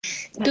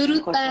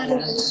درود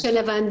بر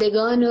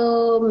شنوندگان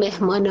و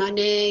مهمانان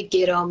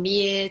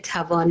گرامی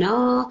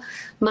توانا.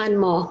 من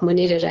ماه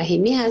منیر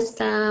رحیمی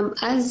هستم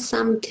از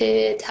سمت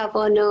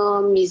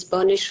توانا.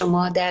 میزبان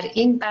شما در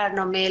این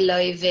برنامه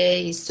لایو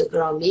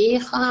اینستاگرامی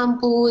خواهم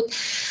بود.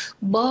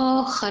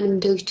 با خانم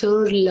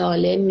دکتر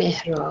لاله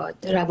مهراد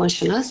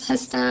روانشناس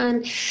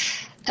هستند.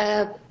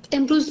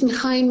 امروز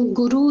میخوایم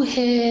گروه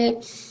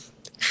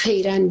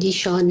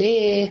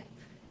خیراندیشانه،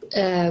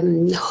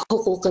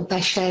 حقوق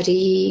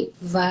بشری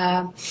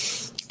و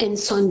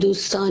انسان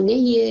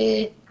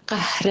دوستانه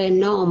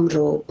قهرنام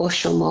رو با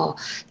شما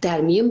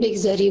در میون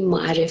بگذاریم،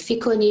 معرفی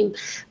کنیم.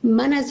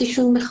 من از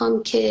ایشون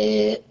میخوام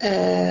که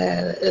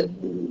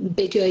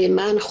به جای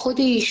من خود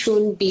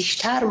ایشون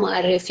بیشتر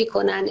معرفی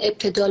کنن.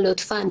 ابتدا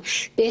لطفاً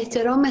به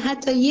احترام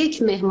حتی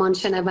یک مهمان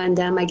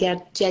شنوندم اگر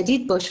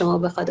جدید با شما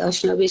بخواد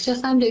آشنا بشه،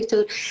 خانم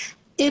دکتر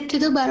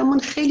ابتدا برامون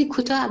خیلی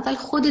کوتاه اول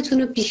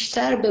خودتون رو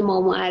بیشتر به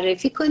ما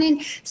معرفی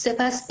کنین،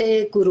 سپس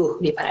به گروه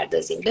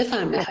میپردازیم.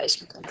 بفرمایید.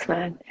 خواهش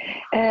میکنم.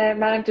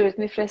 منم درود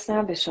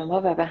میفرستم به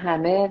شما و به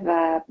همه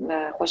و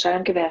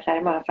خوشحالم که بالاخره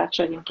موفق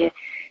شدیم که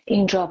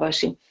اینجا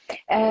باشیم.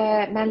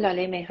 من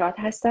لاله مهراد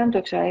هستم،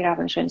 دکترای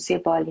روانشناسی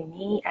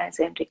بالینی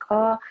از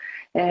امریکا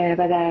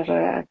و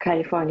در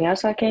کالیفرنیا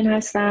ساکن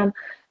هستم.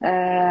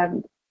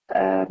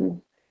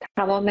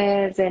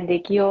 تمام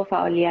زندگی و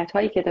فعالیت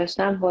هایی که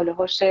داشتم حول و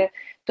حوش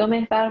دو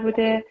محور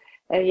بوده،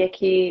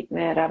 یکی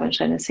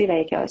روانشناسی و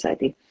یکی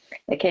آزادی،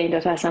 که این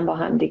دوتا اصلا با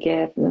هم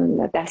دیگه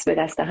دست به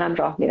دست هم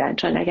راه میرن،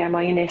 چون اگر ما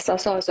این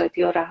احساس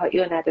آزادی و رهایی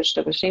رو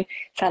نداشته باشیم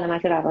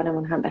سلامت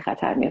روانمون هم به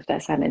خطر میفته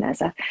از همه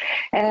نظر.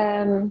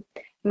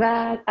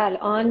 و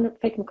الان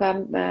فکر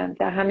میکنم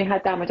در همین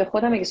حد در مورد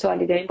خودم اگه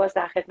سوالی دارین باز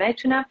در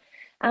خدمتتونم،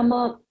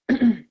 اما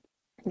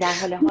در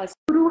حال حاضر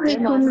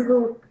گروهتون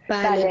رو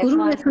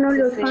گروهتون رو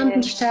لطفاً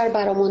بیشتر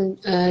برامون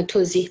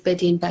توضیح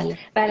بدین.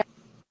 بله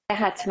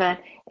حتما.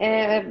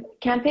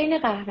 کمپین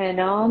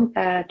قهرنام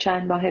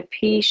چند ماه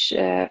پیش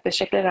به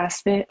شکل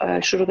رسمی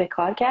شروع به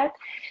کار کرد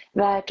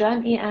و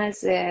جمعی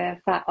از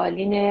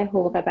فعالین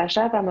حقوق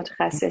بشر و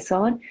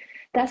متخصصان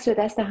دست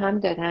به دست هم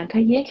دادن تا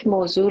یک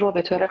موضوع رو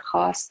به طور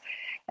خاص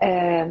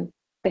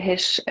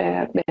بهش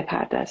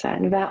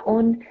بپردازن و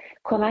اون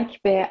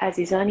کمک به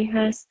عزیزانی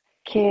هست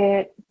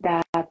که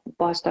در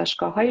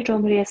بازداشتگاه‌های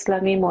جمهوری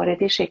اسلامی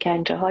مورد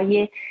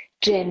شکنجه‌های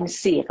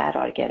جنسی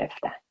قرار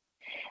گرفتن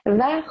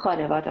و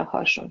خانواده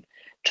هاشون،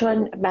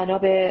 چون بنا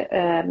به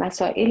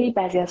مسائلی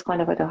بعضی از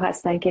خانواده ها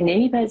هستن که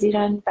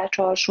نمیپذیرن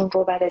بچه هاشون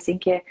رو بعد از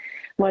اینکه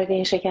مورد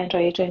این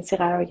شکنجه‌های جنسی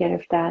قرار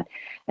گرفتن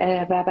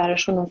و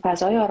براشون اون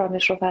فضای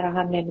آرامش رو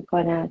فراهم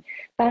نمی‌کنن.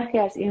 برخی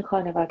از این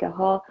خانواده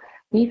ها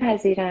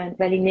میپذیرن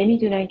ولی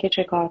نمیدونن که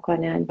چه کار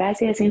کنن.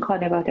 بعضی از این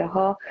خانواده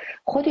ها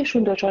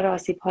خودشون دچار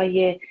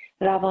آسیب‌های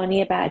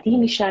روانی بعدی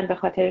میشن به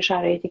خاطر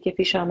شرایطی که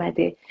پیش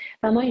آمده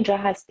و ما اینجا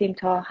هستیم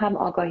تا هم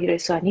آگاهی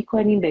رسانی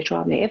کنیم به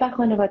جامعه و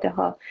خانواده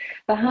ها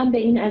و هم به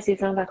این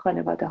عزیزان و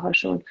خانواده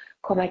هاشون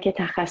کمک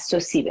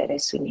تخصصی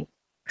برسونیم.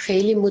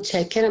 خیلی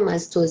متشکرم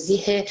از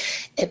توضیح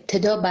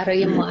ابتدا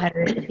برای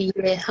معرفی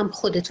هم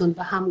خودتون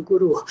و هم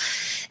گروه.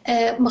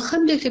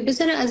 میخوام دکتر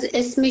بذاره از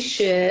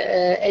اسمش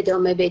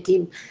ادامه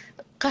بدیم.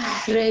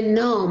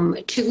 قهرنام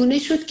چگونه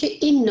شد که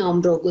این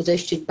نام رو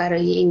گذاشتید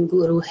برای این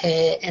گروه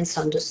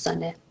انسان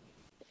دوستانه؟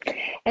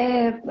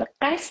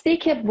 قصدی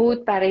که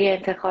بود برای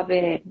انتخاب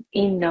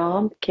این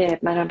نام، که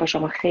منم با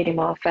شما خیلی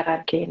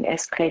موافقم که این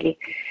اسم خیلی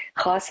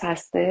خاص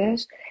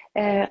هستش،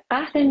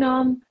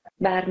 قهرنام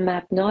بر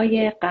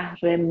مبنای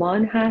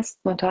قهرمان هست،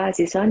 منتها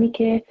عزیزانی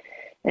که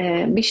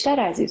بیشتر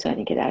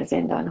عزیزانی که در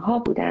زندان ها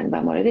بودن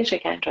و مورد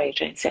شکنجه‌های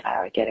جنسی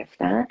قرار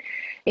گرفتن،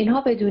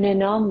 اینها بدون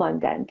نام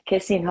ماندن،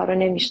 کسی اینها رو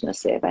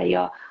نمیشناسه و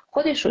یا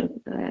خودشون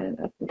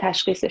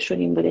تشخیصشون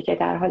این بوده که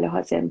در حال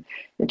حاضر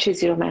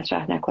چیزی رو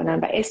مطرح نکنن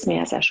و اسمی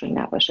ازشون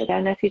نباشه.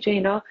 در نتیجه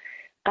اینا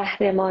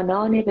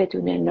قهرمانان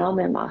بدون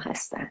نام ما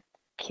هستن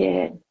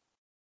که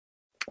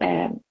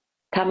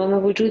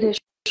تمام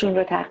وجودشون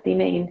رو تقدیم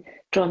این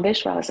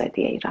جنبش و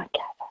آزادی ایران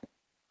کردن.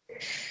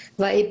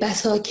 و ای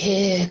بسا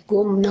که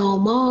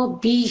گمناما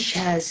بیش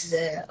از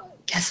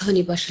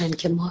کسانی باشن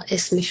که ما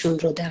اسمشون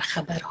رو در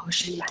خبرها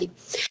شنیدیم.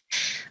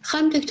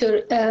 خانم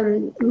دکتر،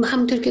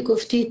 همونطور که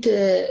گفتید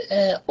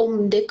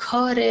عمده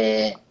کار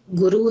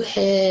گروه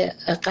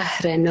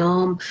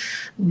قهرنام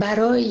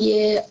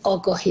برای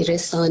آگاهی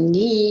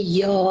رسانی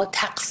یا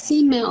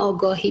تقسیم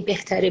آگاهی،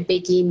 بهتره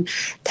بگیم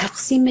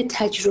تقسیم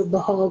تجربه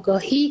ها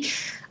آگاهی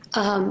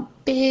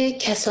به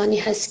کسانی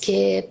هست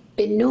که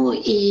به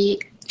نوعی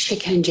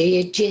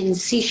شکنجه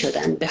جنسی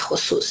شدن به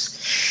خصوص.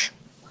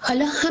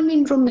 حالا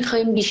همین رو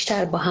میخوایم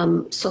بیشتر با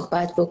هم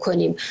صحبت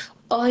بکنیم.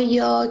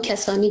 آیا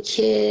کسانی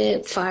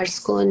که فرض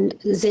کن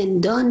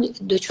زندان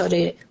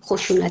دچار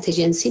خشونت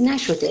جنسی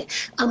نشده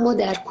اما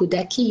در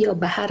کودکی یا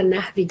به هر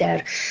نحوی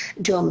در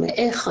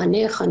جامعه،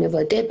 خانه،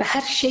 خانواده به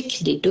هر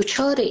شکلی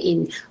دچار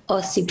این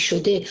آسیب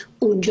شده،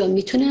 اونجا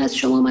میتونه از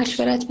شما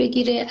مشورت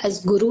بگیره،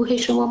 از گروه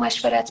شما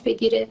مشورت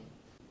بگیره؟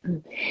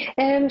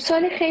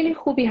 سوال خیلی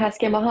خوبی هست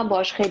که ما هم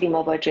باش خیلی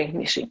مواجه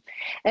میشیم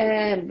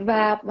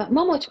و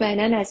ما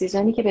مطمئناً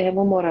عزیزانی که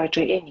بهمون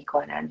مراجعه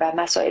میکنن و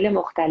مسائل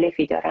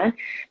مختلفی دارن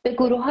به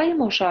گروه های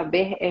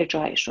مشابه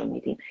ارجاعشون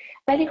میدیم،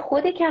 ولی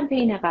خود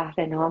کمپین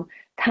قهرنام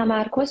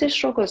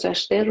تمرکزش رو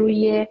گذاشته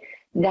روی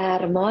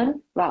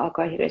درمان و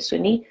آگاهی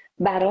رسونی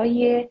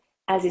برای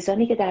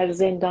عزیزانی که در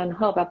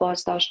زندان‌ها و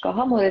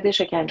بازداشتگاه‌ها مورد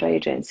شکنجه‌های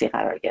جنسی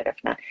قرار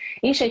گرفتن.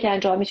 این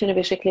شکنجه‌ها میتونه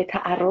به شکل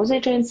تعرض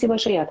جنسی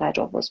باشه یا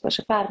تجاوز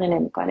باشه، فرقی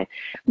نمیکنه.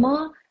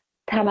 ما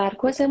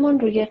تمرکزمون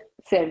روی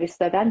سرویس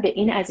دادن به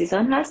این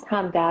عزیزان هست،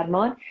 هم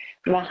درمان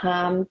و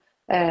هم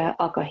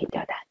آگاهی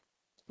دادن.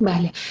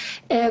 بله،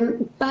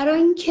 برای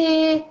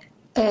اینکه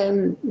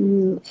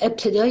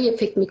ابتدای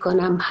فکر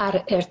میکنم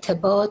هر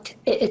ارتباط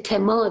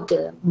اعتماد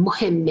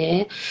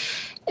مهمه،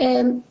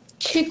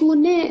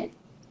 چگونه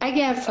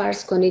اگر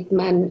فرض کنید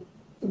من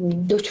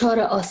دچار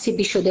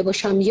آسیبی شده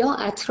باشم یا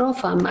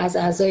اطرافم از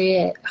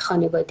اعضای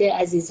خانواده،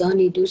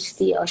 عزیزانی،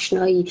 دوستی،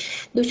 آشنایی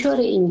دچار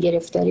این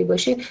گرفتاری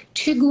باشه،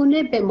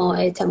 چگونه به ما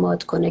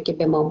اعتماد کنه که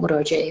به ما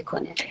مراجعه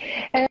کنه؟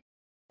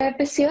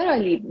 بسیار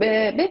عالی.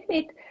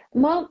 ببینید،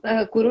 ما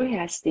گروهی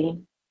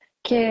هستیم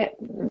که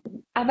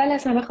اول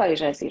از همه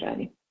خارج از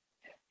ایرانیم،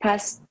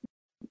 پس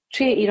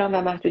توی ایران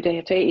و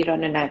محدودیت‌های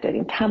ایران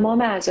نداریم.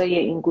 تمام اعضای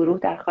این گروه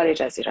در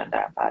خارج از ایران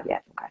دارن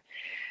فعالیت میکنن.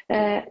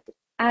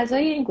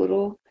 اعضای این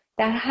گروه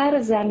در هر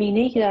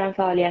زمینه‌ای که دارن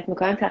فعالیت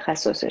میکنن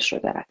تخصصش رو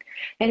دارن.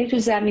 یعنی تو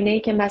زمینه‌ای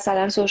که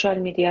مثلا سوشال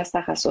میدیا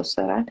تخصص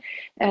دارن.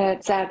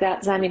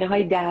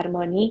 زمینه‌های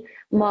درمانی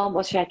ما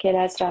متشکل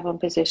از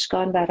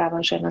روانپزشکان و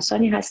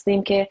روانشناسانی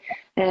هستیم که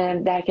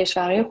در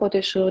کشورهای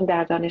خودشون،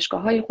 در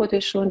دانشگاه‌های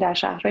خودشون، در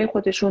شهرهای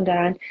خودشون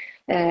دارن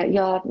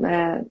یا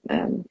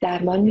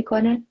درمان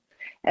میکنن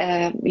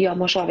یا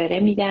مشاوره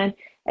میدن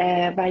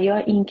و یا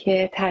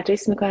اینکه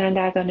تدریس میکنن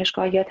در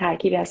دانشگاه یا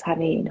ترکیبی از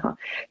همه اینها.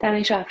 در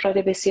این افراد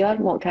بسیار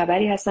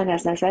معتبری هستن،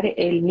 از نظر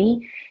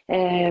علمی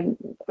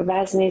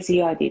وزن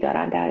زیادی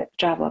دارن در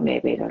جوامع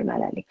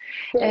بین‌المللی.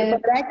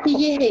 بعد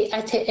یه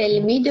هیئت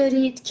علمی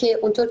دارید که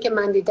اونطور که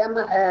من دیدم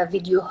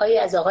ویدیوهای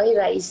از آقای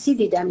رئیسی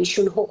دیدم،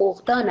 ایشون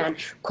حقوق دانن،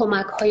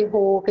 کمک های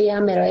حقوقی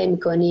هم ارائه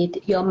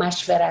میکنید یا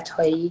مشورت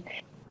هایی؟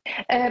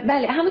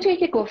 بله، همونطوری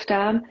که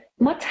گفتم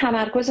ما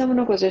تمرکزمون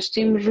رو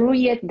گذاشتیم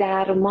روی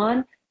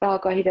درمان و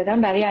آگاهی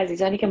دادن برای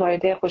عزیزانی که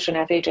مورد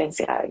خشونت‌های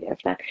جنسی قرار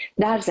گرفتن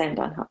در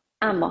زندان‌ها.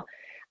 اما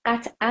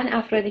قطعاً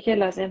افرادی که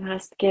لازم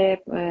هست که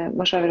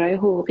مشاوره‌های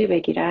حقوقی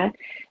بگیرن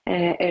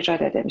ارجاع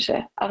داده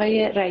میشه.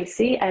 آقای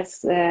رئیسی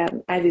از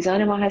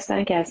عزیزان ما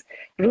هستن که از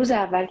روز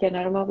اول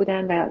کنار ما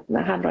بودن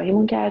و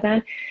همراهیمون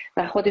کردن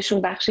و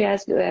خودشون بخشی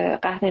از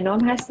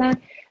قهرنام هستن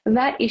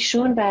و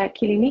ایشون و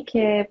کلینیک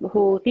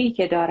حقوقی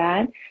که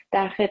دارن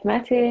در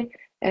خدمت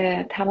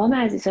تمام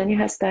عزیزانی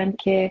هستن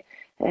که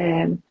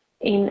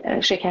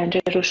این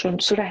شکنجه روشون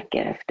صورت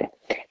گرفته.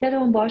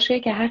 یادمون باشه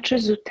که هر چه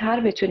زودتر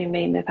بتونیم به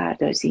این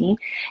بپردازیم،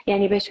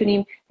 یعنی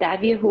بتونیم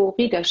دعوی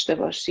حقوقی داشته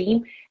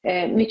باشیم،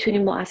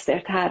 میتونیم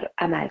مؤثرتر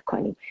عمل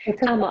کنیم.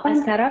 اما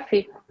از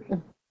طرفی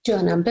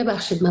جانم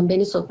ببخشید من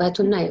بین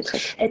صحبتون نیاد.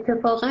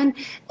 اتفاقا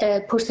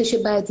پرسش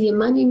بعدی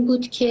من این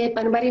بود که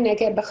بنابراین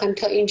اگر بخوایم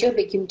تا اینجا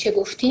بگیم چه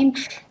گفتیم،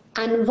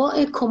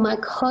 انواع کمک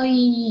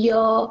هایی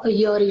یا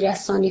یاری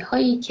رسانی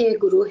هایی که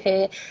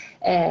گروه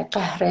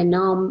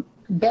قهرنام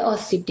به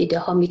آسیب دیده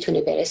ها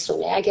میتونه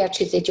برسونه، اگر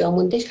چیزی جا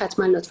موندش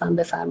حتما لطفاً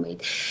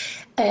بفرمایید.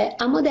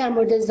 اما در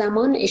مورد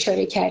زمان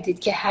اشاره کردید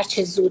که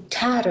هرچه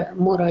زودتر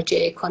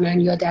مراجعه کنن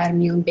یا در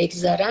میون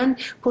بگذارن.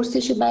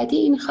 پرسش بعدی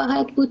این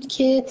خواهد بود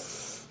که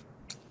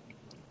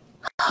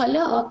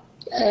حالا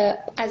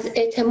از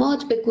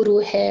اعتماد به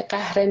گروه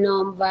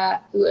قهرنام و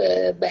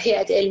به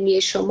هیئت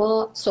علمی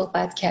شما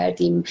صحبت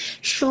کردیم.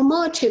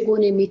 شما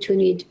چگونه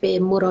میتونید به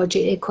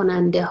مراجعه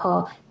کننده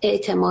ها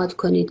اعتماد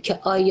کنید که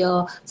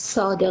آیا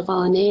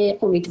صادقانه،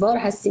 امیدوار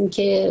هستیم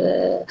که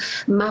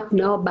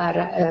مبنا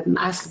بر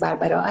اصل بر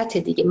براءت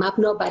دیگه،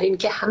 مبنا بر این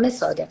که همه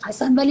صادق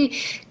هستن، ولی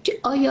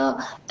آیا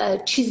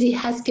چیزی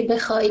هست که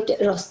بخواید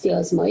راستی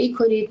آزمایی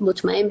کنید،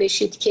 مطمئن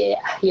بشید که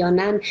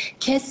احیانا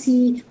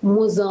کسی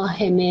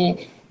مزاحم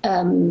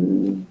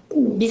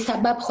بی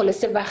سبب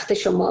خلاصه وقت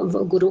شما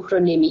گروه رو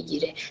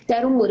نمیگیره،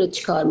 در اون مورد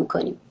چیکار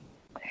میکنیم؟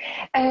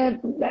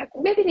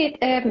 ببینید،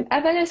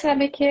 اول از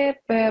همه که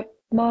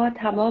ما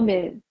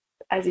تمام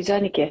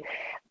عزیزانی که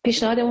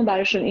پیشنهادمون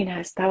براشون این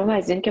هست، تمام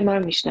عزیزانی که ما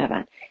رو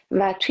میشنون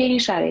و توی این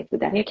شرایط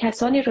بودن یا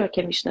کسانی رو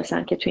که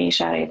میشناسن که توی این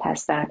شرایط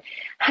هستن،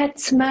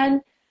 حتما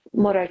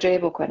مراجعه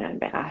بکنن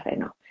به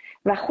قهرنام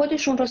و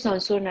خودشون رو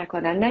سانسور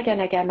نکنن. نگن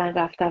اگر من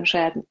رفتم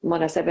شاید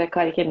مناسب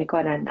کاری که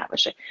میکنن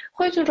نباشه.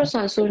 خودتون رو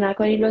سانسور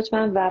نکنید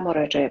لطفاً و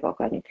مراجعه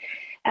بکنید.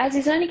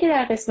 عزیزانی که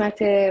در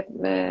قسمت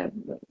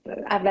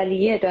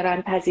اولیه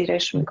دارن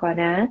پذیرش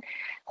میکنن،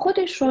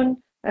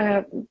 خودشون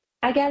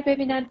اگر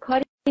ببینن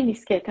کاری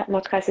نیست که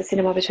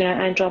متخصصین ما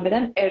بتونن انجام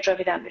بدن، ارجاع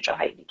میدن به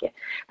جاهای دیگه.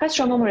 پس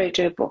شما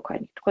مراجعه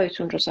بکنید،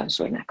 خودتون رو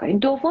سانسور نکنید.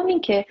 دوم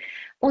این که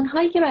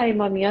اونهایی که برای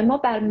ما میان، ما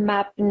بر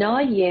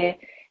مبنای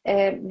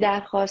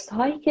درخواست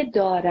هایی که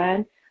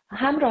دارن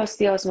هم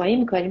راستی آزمایی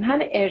میکنیم، هم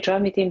ارجاع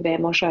میدیم به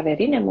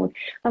مشاورینمون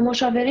و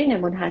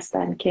مشاورینمون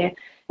هستن که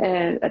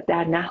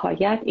در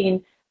نهایت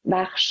این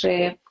بخش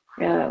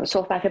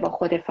صحبت با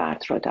خود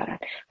فرد رو دارن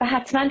و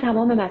حتما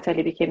تمام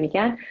مطالبی که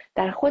میگن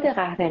در خود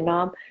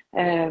قهرنام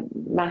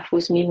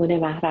محفوظ میمونه،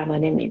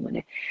 محرمانه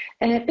میمونه.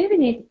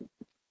 ببینید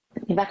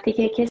وقتی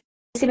که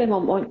کسی به ما،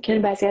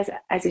 ممکن بعضی از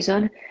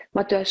عزیزان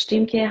ما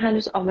داشتیم که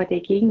هنوز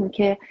آمادگی این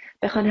که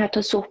بخوان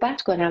حتی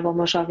صحبت کنن با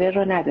مشاور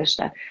رو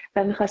نداشتن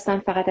و میخواستن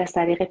فقط از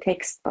طریق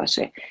تکست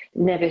باشه،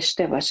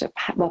 نوشته باشه،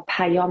 با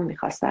پیام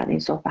میخواستن این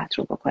صحبت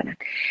رو بکنن.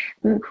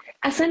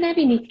 اصلا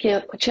نبینید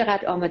که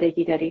چقدر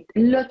آمادگی دارید،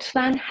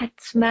 لطفاً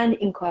حتما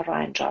این کار رو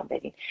انجام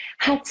بدید،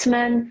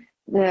 حتما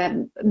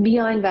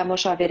بیاین و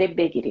مشاوره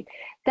بگیرید.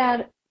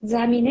 در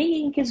زمینه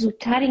این که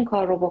زودتر این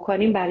کار رو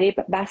بکنیم، برای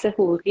بحث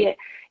حقوقی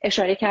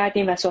اشاره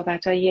کردیم و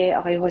صحبت‌های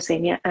آقای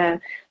حسینی،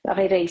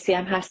 آقای رئیسی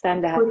هم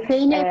هستن در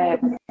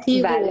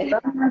بله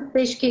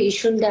هستش که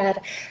ایشون در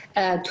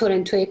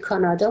تورنتو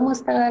کانادا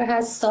مستقر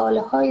هست،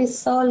 سالهای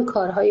سال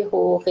کارهای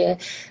حقوق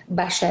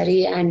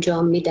بشری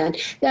انجام میدن.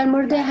 در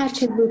مورد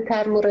هرچه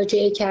زودتر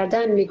مراجعه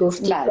کردن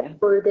میگفتید، در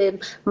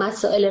مورد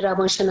مسائل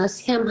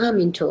روانشناسی هم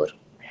همینطور.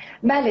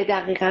 بله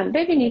دقیقاً.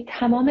 ببینید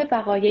تمام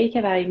وقایعی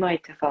که برای ما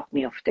اتفاق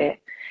میفته،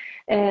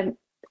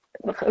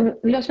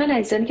 لطفاً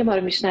عزیزانی که ما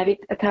رو میشنوید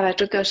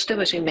توجه داشته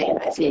باشین به این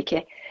قضیه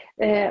که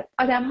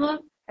آدم‌ها،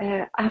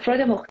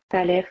 افراد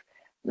مختلف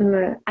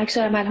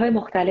عکس‌العمل‌های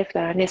مختلف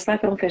دارن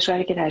نسبت به اون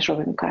فشاری که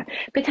تجربه میکنن،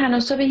 به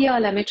تناسب یه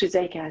عالمه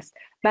چیزایی که هست.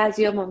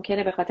 بعضیا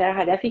ممکنه به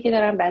خاطر هدفی که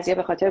دارن، بعضیا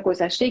به خاطر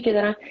گذشته‌ای که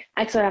دارن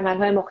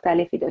عکس‌العمل‌های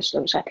مختلفی داشته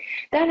باشن.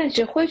 در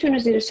نتیجه خودتون رو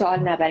زیر سوال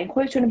نبرین،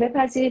 خودتون رو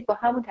بپذیرید با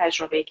همون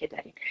تجربه‌ای که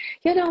دارین.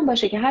 یادمون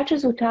باشه که هر چه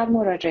زودتر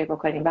مراجعه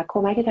بکنیم و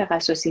کمک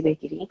تخصصی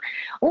بگیریم،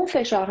 اون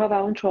فشارها و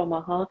اون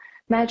تروماها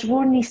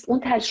مجبور نیست،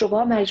 اون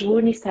تجربه‌ها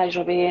مجبور نیست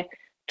تجربه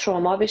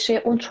تروما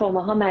بشه، اون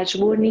تروماها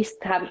مجبور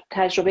نیست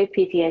تجربه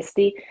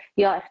PTSD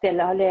یا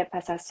اختلال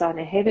پس از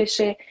سانحه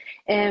بشه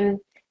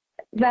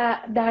و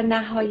در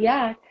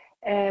نهایت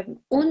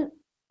اون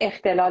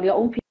اختلال یا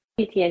اون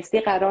PTSD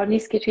قرار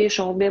نیست که توی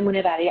شما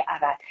بمونه برای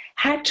ابد.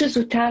 هر چه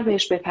زودتر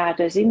بهش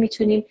بپردازیم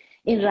میتونیم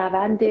این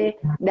روند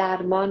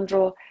درمان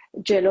رو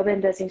جلو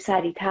بندازیم،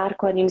 سریعتر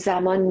کنیم.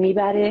 زمان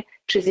میبره،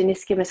 چیزی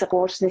نیست که مثل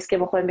قرص نیست که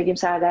بخوریم بگیم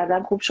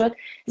سردردم خوب شد.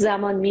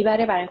 زمان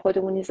میبره، برای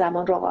خودمون این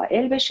زمان رو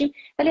قائل بشیم،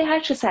 ولی هر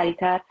چه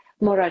سریعتر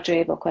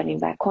مراجعه بکنیم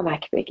و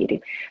کمک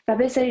بگیریم و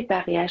بذارید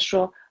بقیهش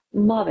رو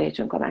ما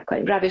بهتون کمک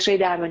کنیم. روش‌های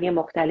درمانی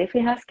مختلفی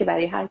هست که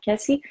برای هر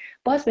کسی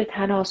باز به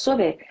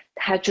تناسب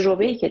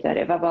تجربه‌ای که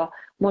داره و با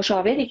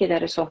مشاوری که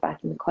داره صحبت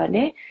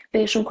میکنه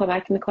بهشون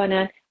کمک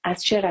میکنن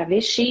از چه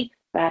روشی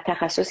و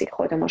تخصصی که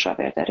خود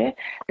مشاور داره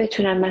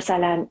بتونن.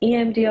 مثلا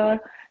EMDR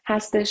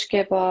هستش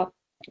که با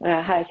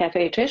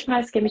حرکت‌های چشم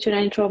هست که میتونن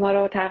این تروما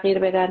رو تغییر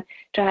بدن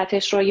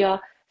جهتش رو،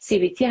 یا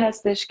CBT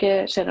هستش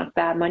که شناخت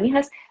درمانی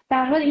هست. به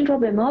هر حال این رو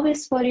به ما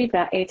بسپارید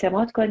و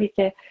اعتماد کنید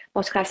که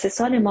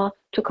متخصصان ما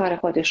تو کار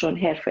خودشون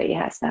حرفه‌ای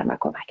هستن و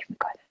کمک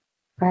میکنن.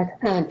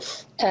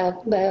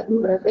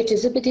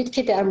 اجازه بدید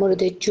که در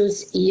مورد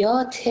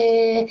جزئیات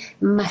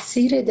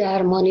مسیر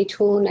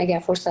درمانیتون اگر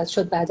فرصت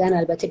شد بعداً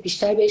البته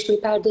بیشتر بهش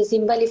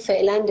میپردازیم، ولی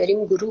فعلا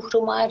داریم گروه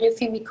رو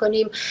معرفی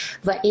میکنیم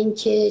و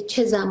اینکه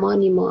چه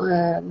زمانی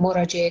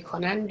مراجعه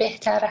کنن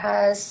بهتر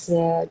هست.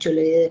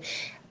 جلوی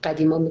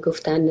قدیما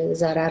میگفتن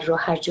ضرر رو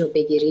هر جا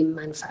بگیریم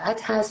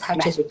منفعت هست. هر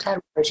چه زودتر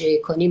مراجعه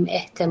کنیم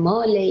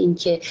احتمال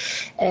اینکه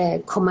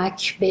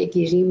کمک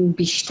بگیریم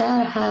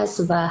بیشتر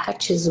هست و هر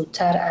چه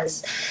زودتر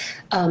از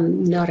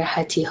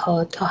ناراحتی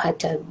ها تا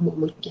حد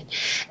ممکن.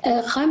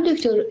 خانم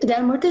دکتر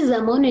در مورد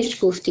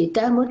زمانش گفتید،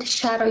 در مورد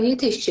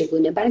شرایطش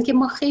چگونه؟ برای اینکه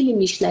ما خیلی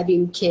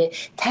میشنویم که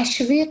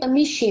تشویق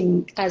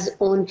میشیم از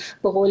اون،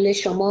 به قول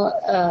شما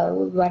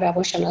و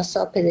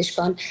روانشناسا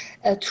پزشکان،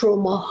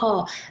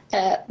 تروماها،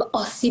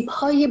 آسیب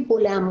های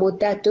بلند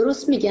مدت.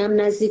 درست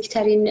میگم؟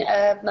 نزدیکترین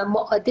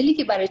معادلی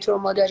که برای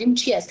تروما داریم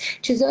چی است؟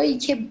 چیزایی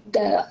که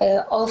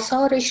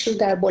آثارش رو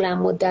در بلند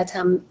مدت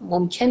هم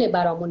ممکنه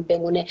برامون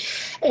بمونه.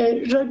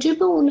 راجع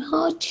به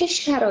اونها چه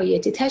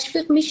شرایطی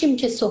تشویق میشیم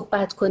که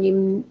صحبت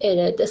کنیم،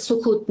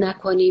 سکوت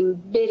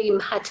نکنیم، بریم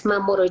حتما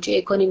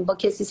مراجعه کنیم، با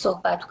کسی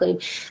صحبت کنیم؟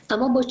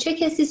 اما با چه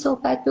کسی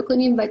صحبت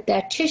بکنیم و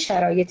در چه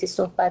شرایطی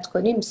صحبت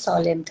کنیم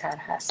سالم تر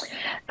هست؟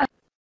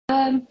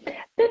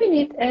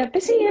 ببینید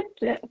بذار یه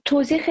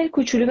توضیح خیلی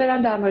کوچولو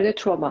بدم در مورد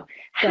تروما.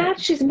 هر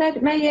چیز،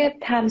 من یه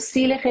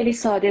تمثیل خیلی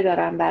ساده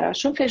دارم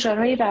براشون.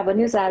 فشارهای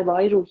روانی و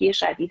ضربه‌های روحی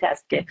شدید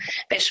هست که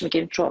بهش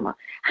میگیم تروما.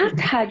 هر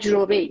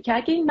تجربه‌ای که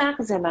اگه این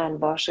مغز من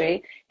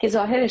باشه که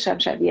ظاهرش هم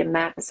شبیه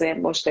مغز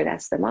مشت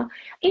دست ما،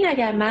 این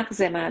اگر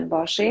مغز من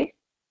باشه،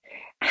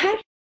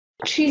 هر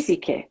چیزی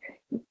که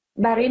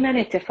برای من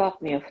اتفاق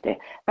میفته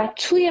و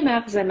توی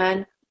مغز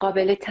من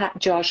قابل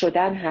جا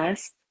شدن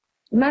هست،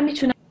 من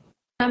میتونم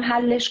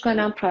حلش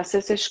کنم،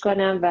 پروسسش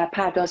کنم و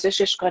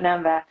پردازشش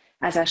کنم و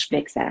ازش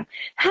بگذرم.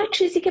 هر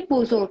چیزی که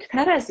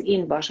بزرگتر از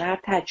این باشه، هر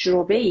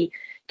تجربه‌ای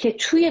که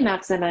توی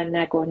مغز من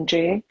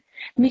نگنجه،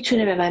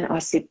 میتونه به من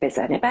آسیب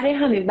بزنه. برای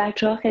همین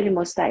بچه‌ها خیلی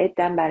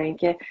مستعدن برای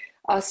اینکه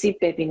آسیب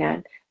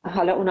ببینن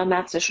حالا اونا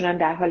مغزشون هم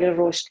در حال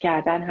رشد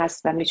کردن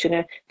هست و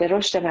میتونه به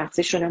رشد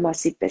مغزشون هم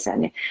آسیب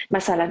بزنه،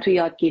 مثلا تو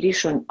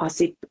یادگیریشون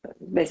آسیب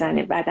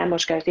بزنه، بعدا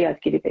مشکلات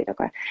یادگیری پیدا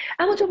کنه.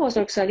 اما تو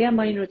بزرگسالی هم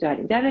ما این رو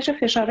داریم، در نتیجه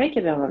فشارهایی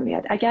که به ما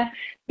میاد اگر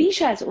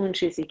بیش از اون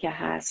چیزی که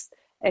هست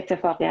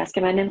اتفاقی است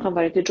که من نمیخوام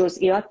وارد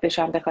جزئیات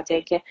بشم به خاطر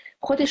اینکه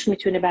خودش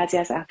میتونه بعضی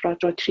از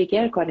افراد رو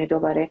تریگر کنه،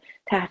 دوباره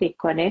تحریک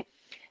کنه،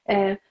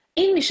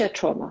 این میشه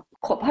تروما.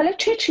 خب حالا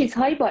چه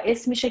چیزهایی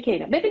باعث میشه که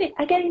اینا، ببینید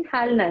اگر این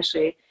حل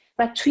نشه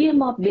و توی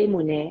ما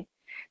بمونه،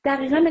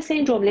 دقیقا مثل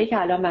این جمله‌ای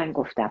که الان من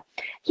گفتم،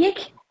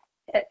 یک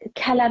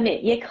کلمه،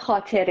 یک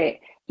خاطره،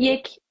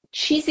 یک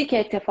چیزی که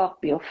اتفاق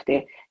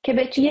بیفته که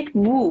به تو، یک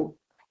بو،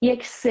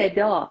 یک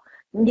صدا،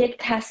 یک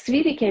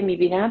تصویری که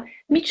میبینم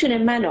میتونه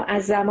منو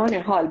از زمان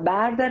حال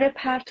برداره،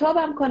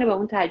 پرتابم کنه به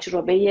اون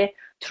تجربه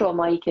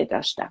ترومایی که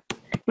داشتم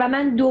و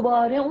من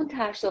دوباره اون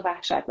ترس و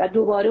وحشت و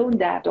دوباره اون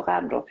درد و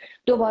غم رو،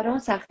 دوباره اون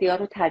سختی ها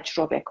رو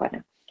تجربه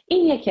کنم.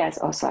 این یکی از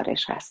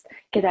آثارش هست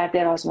که در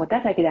دراز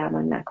مدت اگه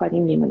درمان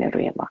نکنیم میمونه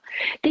روی ما.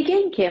 دیگه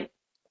این که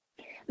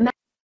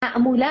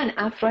معمولاً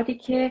افرادی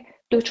که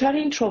دچار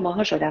این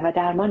تروماها شدن و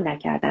درمان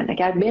نکردن،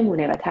 اگر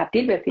بمونه و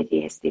تبدیل به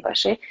PTSD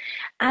باشه،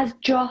 از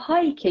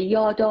جاهایی که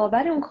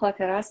یادآور اون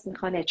خاطره است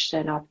میخوان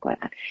اجتناب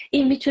کنن.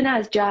 این میتونه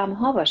از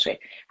جمع‌ها باشه،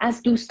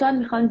 از دوستان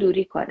میخوان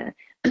دوری کنن،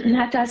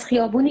 حتی از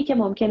خیابونی که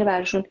ممکنه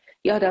براشون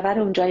یادآور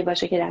اون جایی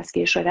باشه که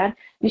دستگیر شدن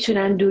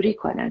میتونن دوری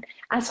کنن،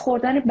 از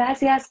خوردن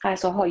بعضی از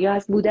غذاها یا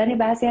از بودن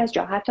بعضی از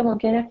جا، حتی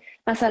ممکنه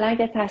مثلا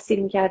اگه تحصیل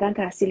میکردن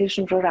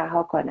تحصیلشون رو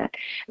رها کنن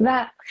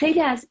و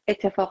خیلی از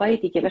اتفاقای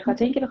دیگه، به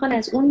خاطر اینکه بخوان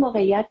از اون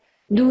موقعیت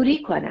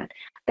دوری کنن.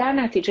 در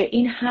نتیجه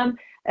این هم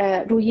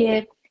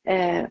روی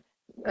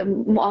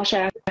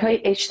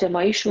معاشرت‌های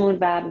اجتماعیشون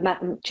و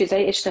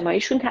چیزهای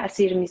اجتماعیشون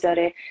تأثیر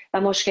میذاره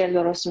و مشکل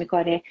درست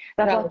میکنه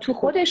و با تو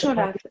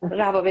خودشون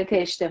روابط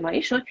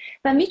اجتماعیشون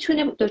و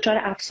میتونه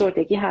دچار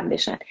افسردگی هم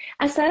بشن.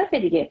 از طرف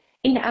دیگه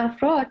این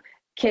افراد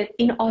که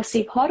این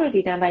آسیب ها رو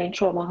دیدن و این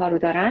تروما ها رو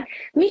دارن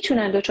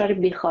میتونن دچار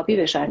بیخوابی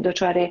بشن،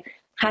 دچار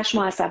خشم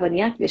و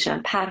عصبانیت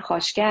بشن،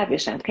 پرخاشگر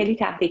بشن، خیلی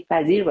تحریک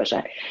پذیر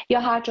باشن، یا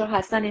هر جا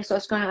هستن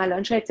احساس کنن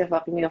الان چه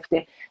اتفاقی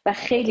میفته و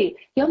خیلی،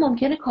 یا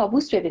ممکنه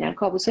کابوس ببینن،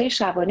 کابوس‌های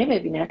شبانه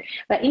ببینن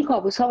و این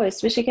کابوس‌ها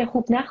باعث بشه که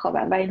خوب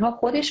نخوابن و اینها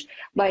خودش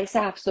باعث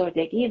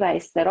افسردگی و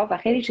اضطراب و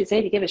خیلی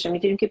چیزهای دیگه بشه.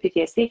 می‌دونیم که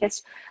PTSD یک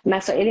از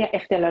مسائل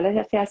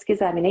اختلالاتی است که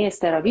زمینه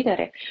اضطرابی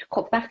داره.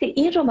 خب وقتی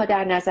این رو ما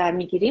در نظر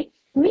می‌گیریم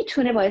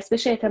میتونه باعث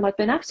بشه اعتماد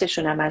به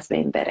نفسشون هم از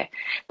بین بره.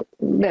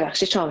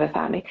 ببخشید شما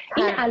بفرمایید.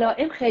 این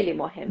علائم خیلی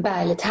مهمه.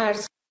 بله،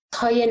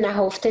 ترس‌های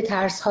نهفته،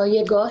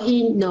 ترس‌های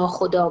گاهی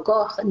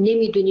ناخودآگاه،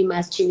 نمیدونیم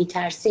از چی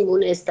میترسیم،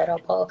 اون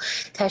اضطراب‌ها،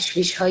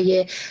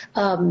 تشویش‌های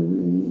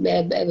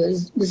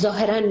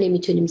ظاهراً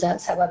نمیتونیم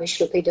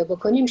سببش رو پیدا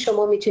بکنیم.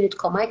 شما میتونید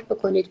کمک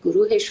بکنید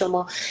گروه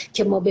شما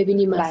که ما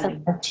ببینیم مثلا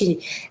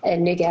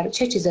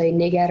چه چیزایی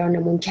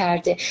نگرانمون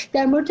کرده.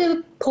 در مورد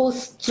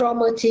پست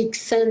تروماتیک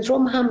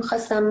سندروم هم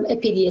خواستم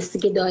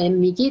PTSD که دائم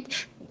میگید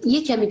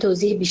یک کمی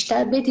توضیح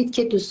بیشتر بدید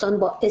که دوستان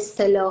با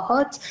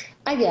اصطلاحات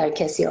اگر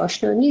کسی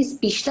آشنا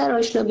نیست بیشتر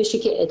آشنا بشه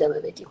که ادامه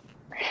بدیم.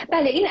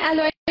 بله، این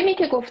علائمی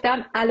که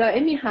گفتم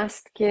علائمی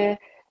هست که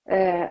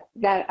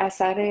در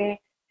اثر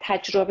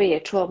تجربه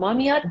تروما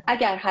میاد،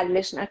 اگر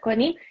حلش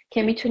نکنیم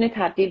که میتونه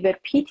تبدیل به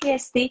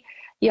PTSD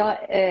یا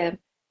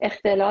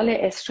اختلال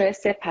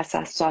استرس پس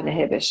از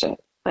سانحه بشه.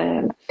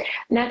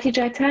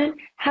 نتیجتاً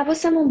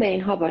حواسمون به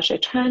اینها باشه.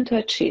 چند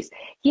تا چیز،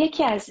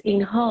 یکی از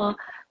اینها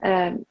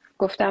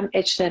گفتم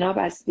اجتناب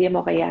از یه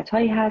موقعیت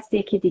هایی هست،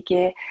 یکی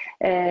دیگه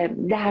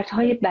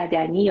دردهای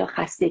بدنی یا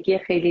خستگی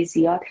خیلی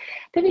زیاد.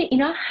 ببینید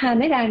اینا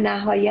همه در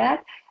نهایت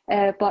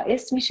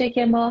باعث میشه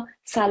که ما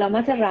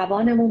سلامت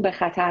روانمون به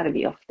خطر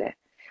بیفته.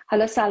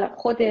 حالا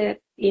خود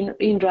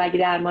این رو اگه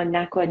درمان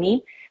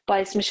نکنیم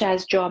باعث میشه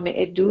از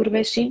جامعه دور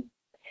بشیم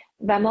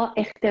و ما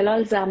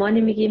اختلال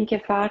زمانی میگیم که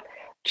فرد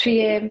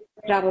توی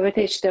روابط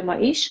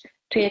اجتماعیش،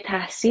 توی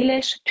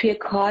تحصیلش، توی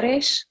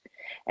کارش،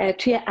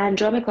 توی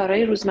انجام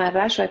کارهای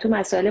روزمره‌اش و تو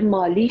مسائل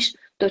مالیش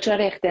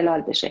دچار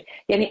اختلال بشه.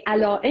 یعنی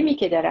علائمی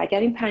که داره اگر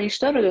این 5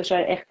 تا رو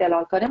دچار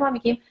اختلال کنه ما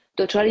میگیم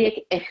دچار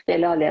یک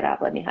اختلال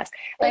روانی هست.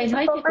 و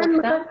اینهایی که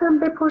گفتم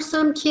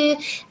بپرسم که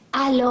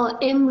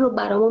علائم رو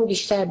برامون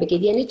بیشتر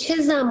بگید، یعنی چه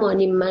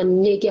زمانی من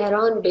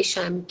نگران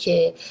بشم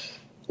که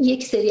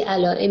یک سری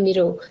علائمی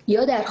رو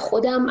یا در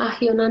خودم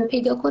احیانا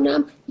پیدا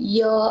کنم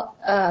یا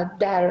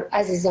در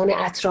عزیزان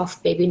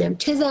اطراف ببینم،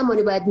 چه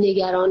زمانی باید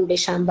نگران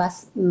بشم و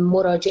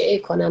مراجعه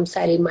کنم،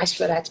 سریع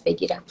مشورت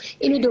بگیرم؟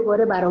 اینو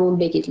دوباره برامون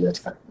بگید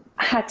لطفا.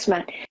 حتما.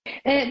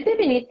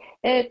 ببینید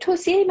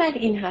توصیه من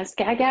این هست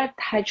که اگر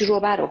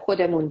تجربه رو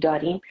خودمون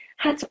داریم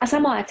اصلا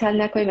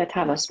معطل نکنیم و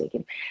تماس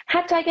بگیریم.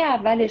 حتی اگر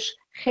اولش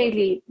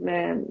خیلی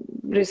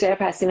رزرو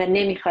هستیم و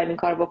نمیخوایم این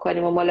کار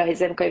بکنیم و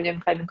ملاحظه میکنیم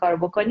نمیخوایم این کار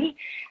بکنیم،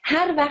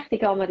 هر وقتی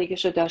که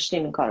آمادگیشو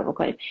داشتیم این کار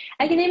بکنیم.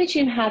 اگه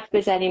نمیتونیم حرف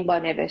بزنیم با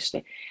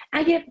نوشته،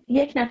 اگه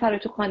یک نفر رو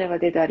تو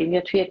خانواده داریم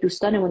یا توی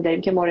دوستانمون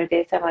داریم که مورد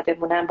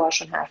اعتمادمونن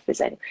باشون حرف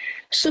بزنیم.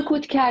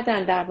 سکوت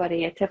کردن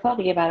درباره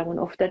اتفاقی برامون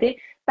افتاده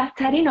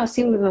بدترین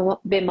آسیب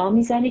به ما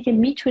میزنه که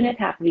میتونه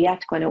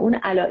تقویت کنه اون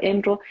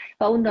علائم رو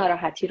و اون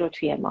ناراحتی رو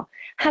توی ما.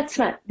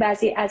 حتما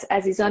بعضی از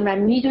عزیزان من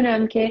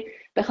میدونم که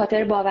به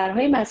خاطر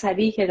باورهای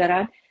مذهبی که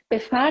دارن به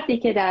فردی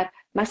که در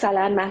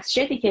مثلا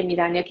مسجدی که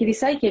میرن یا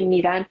کلیسایی که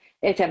میرن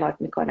اعتماد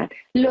میکنن.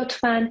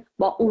 لطفاً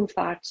با اون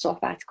فرد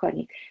صحبت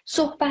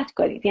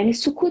کنید، یعنی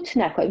سکوت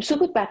نکنیم.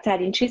 سکوت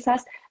بدترین چیز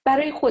هست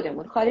برای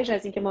خودمون، خارج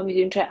از این که ما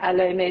میدونیم چه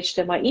علائم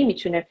اجتماعی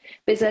میتونه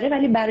بذاره،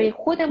 ولی برای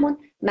خودمون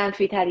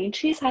منفی ترین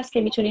چیز هست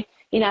که میتونه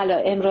این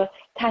علائم رو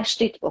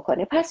تشدید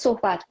بکنه. پس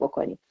صحبت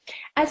بکنیم.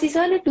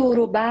 عزیزان دور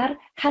و بر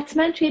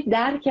حتما توی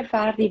درک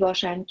فردی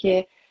باشن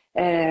که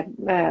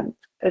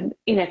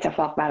این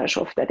اتفاق براش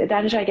افتاده.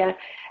 درنش اگر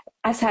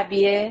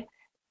عصبیه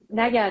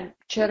نگن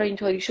چرا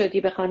اینطوری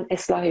شدی بخوان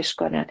اصلاحش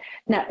کنن،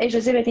 نه،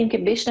 اجازه بدیم که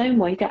بشنویم،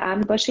 محیط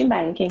امن باشیم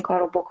برای اینکه این کار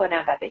رو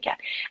بکنن و بگن.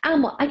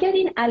 اما اگر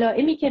این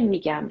علائمی که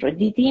میگم رو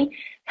دیدیم،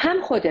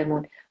 هم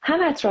خودمون هم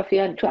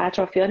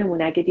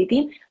اطرافیانمون اگه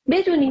دیدیم،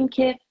 بدونیم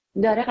که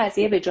داره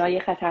قضیه به جای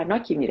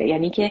خطرناکی میره،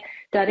 یعنی که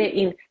داره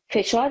این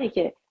فشاری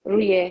که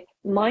روی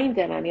مایند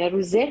من یا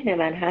روی ذهن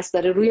من هست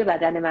داره روی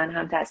بدن من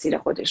هم تاثیر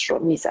خودش رو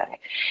میذاره.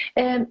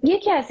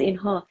 یکی از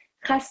اینها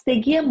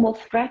خستگی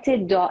مفرط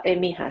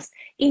دائمی هست.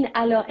 این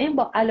علائم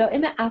با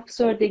علائم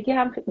افسردگی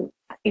هم،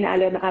 این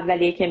علائم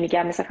اولیه که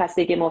میگم مثل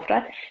خستگی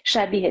مفرط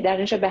شبیه، در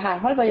نتیجه به هر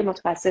حال با یه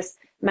متخصص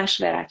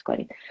مشورت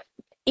کنید.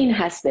 این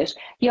هستش.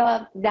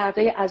 یا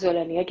دردهای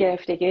عضلانی یا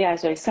گرفتگی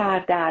عضلانی،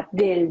 سردرد،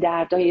 دل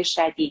دردهای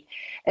شدید،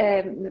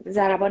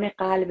 ضربان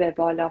قلب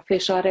بالا،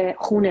 فشار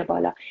خون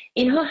بالا،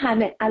 اینها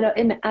همه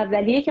علائم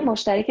اولیه که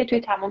مشترک توی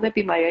تمام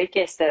بیماریایی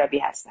که اضطرابی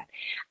هستن.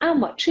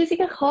 اما چیزی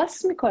که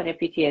خاص میکنه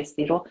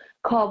PTSD رو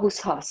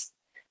کابوس هاست.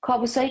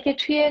 کابوس هایی که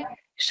توی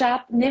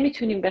شب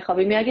نمیتونیم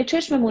بخوابیم، یا اگه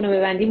چشممون رو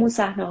ببندیم اون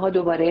صحنه ها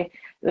دوباره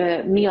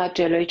میاد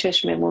جلوی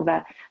چشممون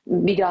و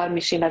بیدار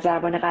میشیم و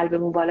ضربان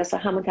قلبمون بالاست و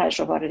همون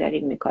تجربه رو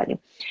داریم میکنیم.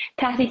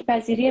 تحریک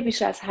پذیری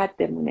بیش از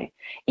حدمونه.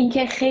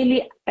 اینکه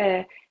خیلی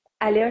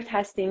الرت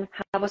هستیم،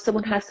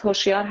 حواسمون هست،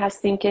 هوشیار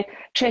هستیم که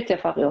چه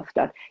اتفاقی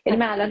افتاد. یعنی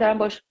من الان دارم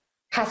باش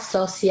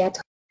حساسیت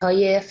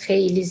های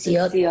خیلی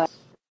زیاد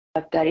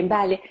داریم.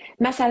 بله،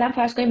 مثلا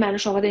فرض کنیم من و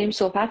شما داریم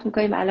صحبت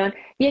میکنیم، الان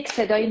یک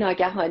صدای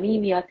ناگهانی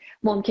میاد،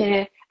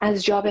 ممکنه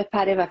از جا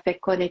بپره و فکر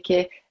کنه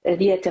که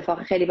یه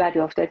اتفاق خیلی بدی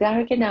افتاده، در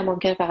حالی که نه،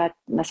 ممکنه فقط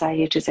مثلا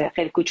یه چیز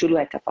خیلی کوچولو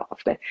اتفاق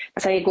افتاده،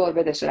 مثلا یه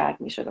گربه داشت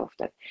رد میشد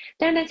افتاد.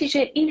 در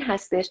نتیجه این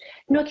هستش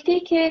نکته‌ای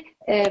که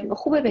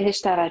خوبه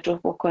بهش توجه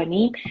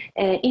بکنیم،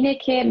 اینه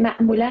که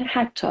معمولا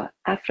حتی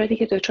افرادی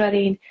که دچار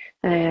این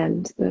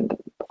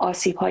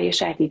آسیب‌های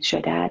شدید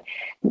شدن،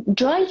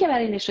 جایی که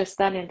برای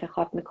نشستن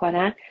انتخاب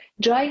میکنن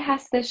جایی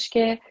هستش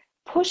که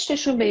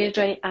پشتشون به یه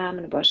جای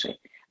امن باشه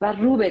و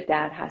رو به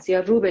در هست یا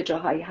رو به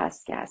جاهایی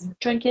هست که هست،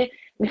 چون که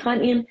میخوان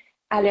این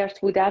الرت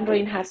بودن رو،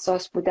 این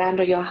حساس بودن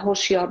رو یا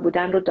هوشیار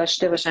بودن رو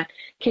داشته باشن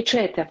که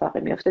چه اتفاقی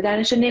میفته.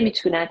 درنش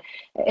نمیتونن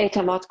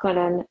اعتماد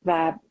کنن.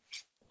 و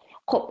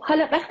خب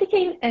حالا وقتی که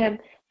این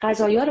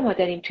قضایا رو ما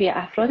داریم توی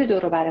افراد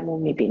دور و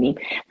برمون میبینیم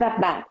و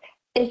بعد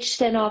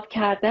اجتناب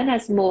کردن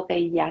از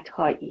موقعیت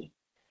هایی،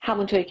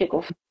 همونطوری که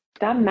گفتم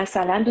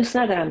مثلا دوست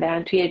ندارم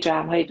برن توی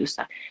جمع‌های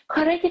دوستان،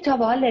 کارهایی که تا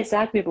به حال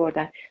لذت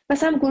می‌بردن،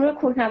 مثلا گروه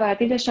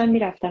کوهنوردی داشتن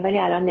میرفتن ولی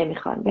الان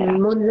نمیخوان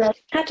برن،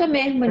 حتی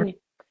مهمونی،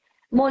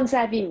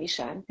 منزوی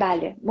میشن.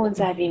 بله،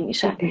 منزوی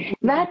میشن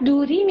و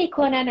دوری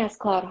میکنن از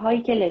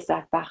کارهایی که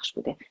لذت بخش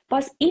بوده.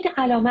 باز این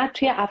علامت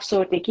توی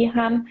افسردگی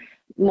هم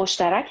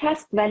مشترک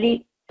هست،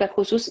 ولی به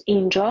خصوص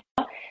اینجا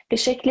به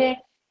شکل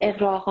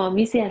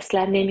اغراق‌آمیزی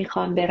اصلا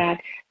نمیخوان برن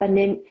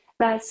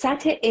و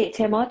سطح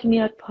اعتماد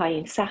میاد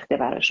پایین، سخته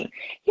براشون.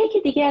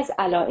 یکی دیگه از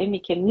علائمی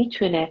که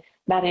میتونه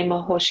برای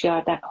ما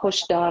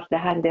هشدار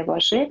دهنده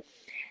باشه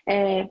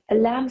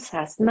لمس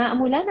هست.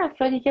 معمولا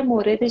افرادی که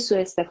مورد سوء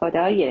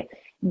استفاده های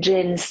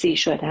جنسی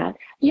شدن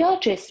یا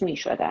جسمی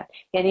شدن،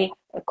 یعنی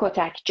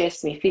کتک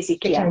جسمی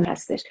فیزیکی هم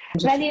هستش،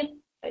 ولی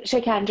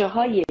شکنجه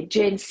های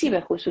جنسی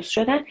به خصوص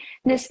شدن،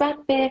 نسبت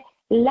به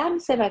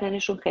لمس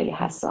بدنشون خیلی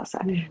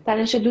حساسن.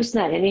 درنش دوست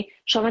ندارن، یعنی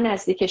شما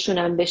نزدیکشون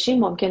هم بشین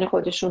ممکنه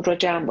خودشون رو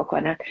جمع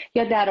بکنن،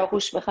 یا در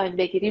آغوش بخواین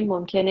بگیرین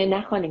ممکنه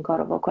نخوان این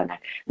کارو بکنن.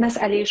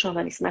 مسئله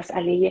شما نیست،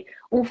 مسئله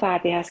اون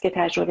فردی هست که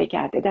تجربه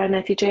کرده. در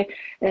نتیجه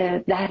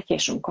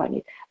درکشون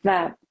کنید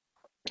و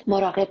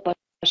مراقب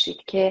باشید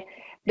که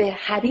به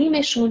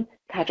حریمشون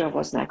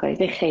تجاوز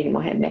نکنید. خیلی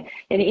مهمه.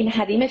 یعنی این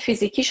حریم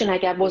فیزیکیشون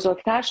اگر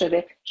بزرگتر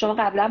شده، شما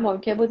قبلا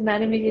ممکن بود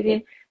منو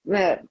می‌دیدین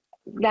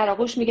در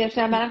آغوش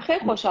میگرفتم، منم خیلی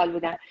خوشحال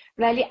بودم،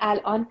 ولی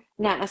الان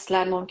نه،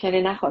 اصلا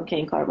ممکنه نخوام که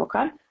این کار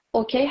بکنم.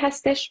 اوکی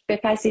هستش،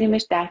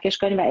 بپذیریمش، درکش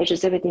کنیم و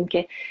اجازه بدیم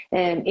که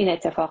این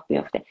اتفاق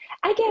بیفته.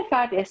 اگر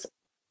فرد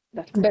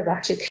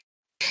ببخشید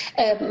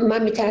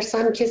من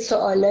میترسم که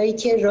سوالایی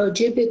که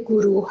راجع به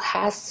گروه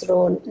هست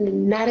رو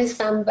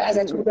نرسم و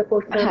ازتون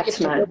بپرسم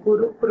که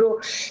گروه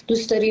رو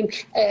دوست داریم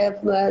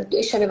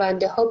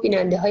شنونده ها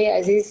بیننده های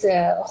عزیز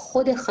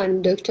خود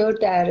خانم دکتر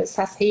در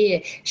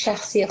صفحه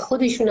شخصی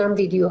خودشون هم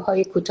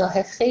ویدیوهای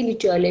کوتاه خیلی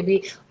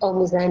جالبی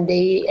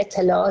آموزنده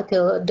اطلاعات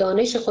و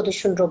دانش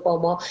خودشون رو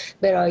با ما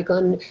به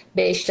رایگان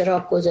به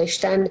اشتراک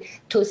گذاشتن.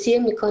 توصیه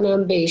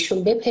میکنم به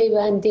ایشون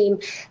بپیوندیم.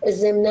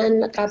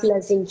 ضمناً قبل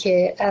از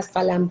اینکه از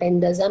قلم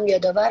بندازم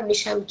یادآور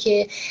میشم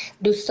که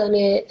دوستان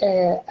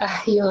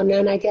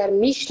احیانا اگر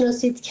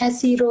میشناسید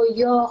کسی رو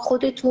یا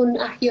خودتون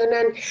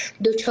احیانا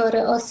دچار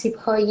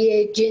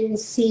آسیب‌های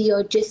جنسی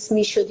یا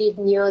جسمی شدید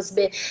نیاز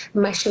به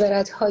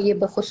مشورت‌های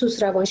به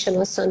خصوص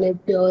روانشناسانه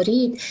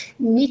دارید،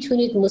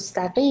 میتونید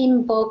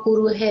مستقیم با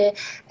گروه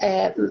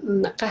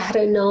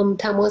قهرنام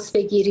تماس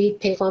بگیرید،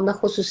 پیغام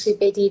خصوصی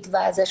بدید و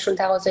ازشون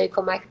تقاضای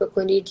کمک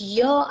بکنید،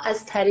 یا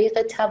از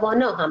طریق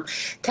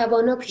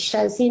توانا پیش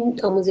از این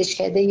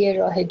آموزشکده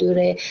راه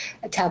دور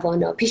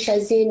توانا پیش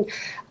از این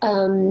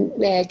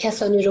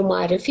کسانی رو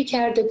معرفی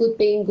کرده بود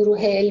به این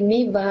گروه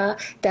علمی و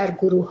در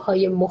گروه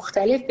های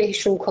مختلف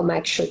بهشون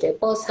کمک شده.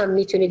 باز هم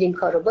میتونید این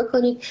کار رو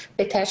بکنید.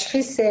 به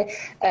تشخیص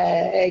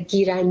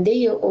گیرنده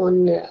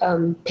اون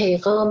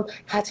پیغام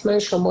حتما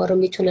شما رو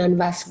میتونن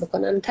وصل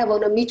بکنن.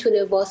 توانا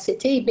میتونه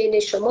واسطه‌ای بین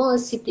شما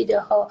آسیب دیده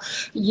ها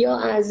یا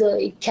از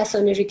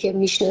کسانی رو که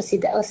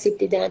میشناسید آسیب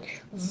دیدن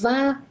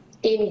و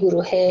این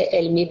گروه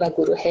علمی و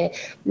گروه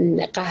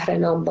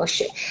قهرنام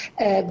باشه.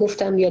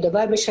 گفتم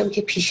یادآور بشم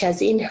که پیش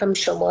از این هم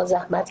شما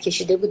زحمت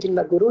کشیده بودین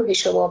و گروه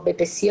شما به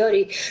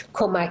بسیاری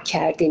کمک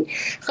کردین.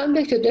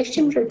 خانم دکتر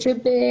داشتیم راجع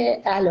به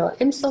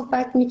علائم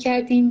صحبت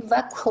میکردیم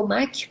و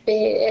کمک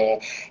به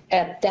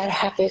در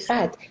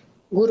حقیقت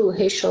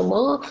گروه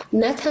شما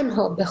نه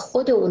تنها به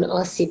خود اون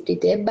آسیب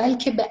دیده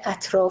بلکه به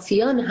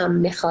اطرافیان هم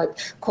میخواد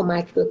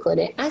کمک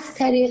بکنه از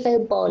طریق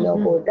بالا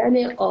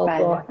بردن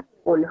آگاه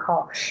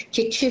اونها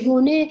که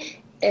چگونه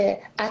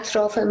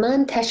اطراف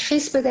من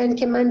تشخیص بدن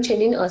که من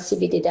چنین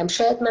آسیبی دیدم.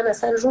 شاید من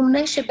اصلا روم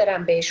نشه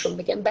برم بهشون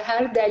بگم، به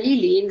هر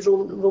دلیلی این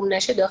روم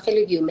نشه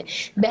داخل گیومه،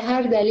 به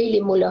هر دلیلی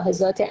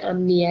ملاحظات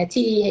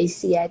امنیتی،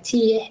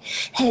 حیثیتی،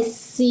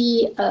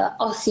 حسی،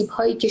 آسیب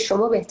هایی که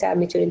شما بهتر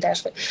میتونید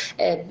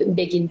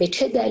بگین به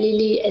چه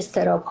دلیلی،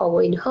 اضطراب ها و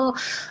اینها.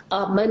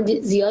 من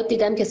زیاد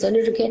دیدم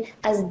کسانی رو که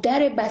از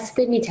در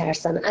بسته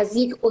میترسن، از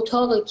یک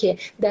اتاقی که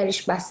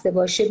درش بسته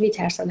باشه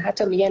میترسن،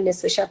 حتی میگن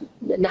نصف شب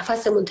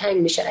نفسمون تنگ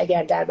میشه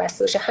اگر در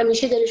بسته باشه،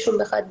 همیشه دلشون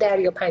بخواد در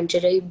یا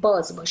پنجره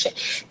باز باشه.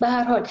 به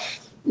هر حال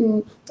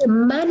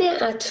من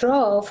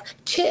اطراف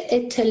چه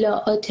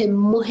اطلاعات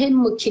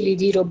مهم و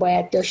کلیدی رو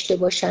باید داشته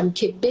باشم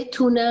که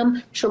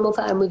بتونم، شما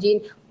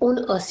فرمودین، اون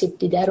آسیب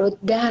دیده رو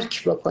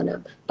درک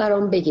بکنم؟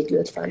 برام بگید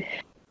لطفاً.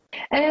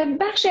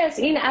 بخشی از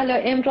این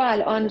علائم رو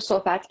الان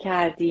صحبت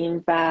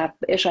کردیم و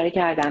اشاره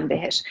کردم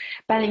بهش،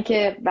 برای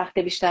اینکه وقت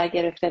بیشتر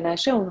گرفته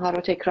نشه اونها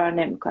رو تکرار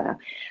نمی کنم.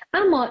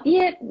 اما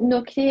یه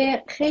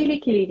نکته خیلی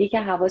کلیدی که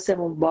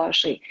حواسمون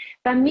باشه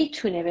و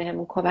میتونه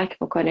بهمون کمک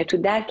بکنه تو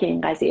درک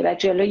این قضیه و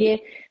جلوی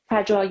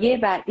فجایع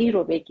بعدی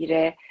رو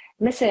بگیره،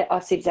 مثل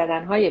آسیب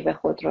زدنهای به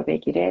خود رو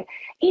بگیره،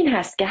 این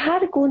هست که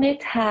هر گونه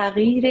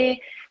تغییر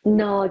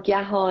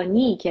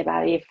ناگهانی که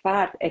برای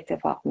فرد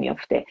اتفاق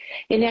میفته،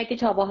 یعنی اگه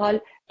تا به حال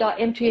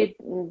دائم توی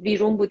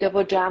بیرون بوده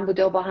و جمع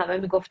بوده و با همه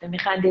میگفته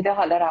میخندیده،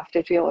 حالا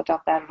رفته توی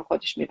اتاق در رو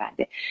خودش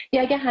میبنده،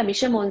 یا اگه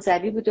همیشه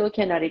منزوی بوده و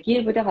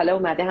کنارگیر بوده حالا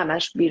اومده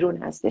همش بیرون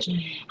هستش.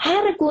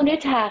 هر گونه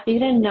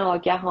تغییر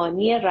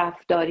ناگهانی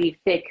رفتاری،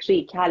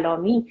 فکری،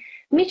 کلامی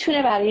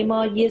میتونه برای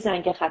ما یه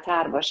زنگ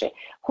خطر باشه.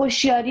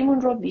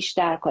 هوشیاریمون رو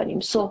بیشتر کنیم،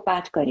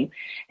 صحبت کنیم.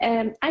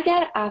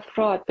 اگر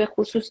افراد به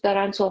خصوص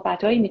دارن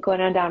صحبتهایی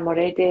میکنن در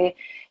مورد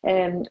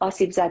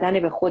آسیب زدن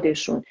به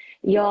خودشون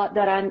یا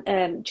دارن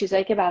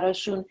چیزایی که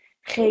براشون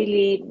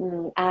خیلی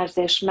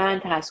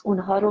ارزشمند هست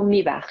اونها رو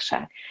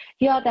میبخشن،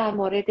 یا در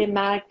مورد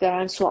مرگ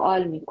دارن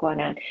سوال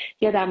میکنن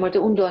یا در مورد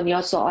اون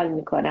دنیا سوال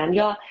میکنن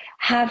یا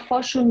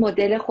حرفاشون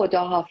مدل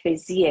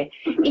خداحافظیه،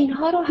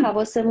 اینها رو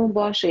حواسمون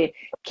باشه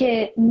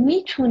که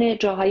میتونه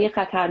جاهای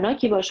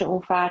خطرناکی باشه اون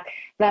فرد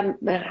و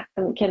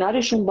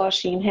کنارشون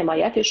باشیم،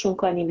 حمایتشون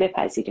کنیم،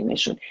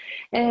 بپذیریمشون.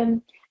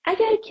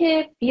 اگر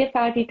که یه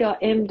فردی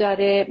دائم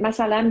داره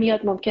مثلا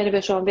میاد ممکنه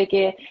به شما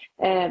بگه،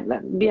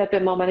 بیاد به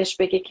مامانش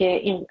بگه که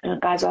این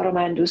غذا رو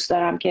من دوست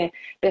دارم که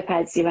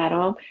بپزی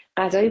برام،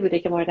 غذایی بوده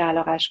که مورد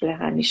علاقهش بوده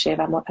همیشه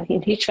و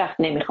این هیچ وقت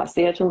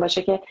نمیخواسته. یادتون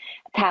باشه که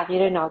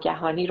تغییر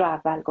ناگهانی رو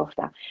اول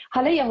گفتم.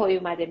 حالا یه هایی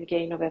اومده میگه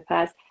اینو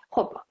بپز.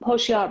 خب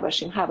هوشیار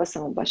باشیم،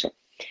 حواسمون باشه.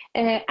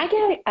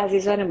 اگر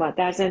عزیزان ما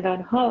در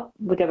زندان‌ها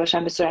بوده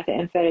باشن به صورت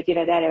انفرادی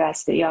و در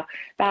بسته، یا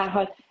به هر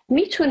حال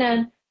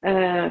میتونن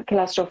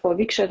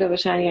کلاستروفوبیک شده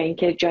باشن یا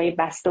اینکه جای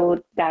بسته و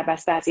در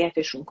بسته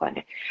اذیتشون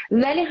کنه،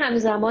 ولی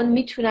همزمان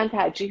میتونن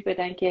ترجیح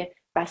بدن که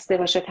بسته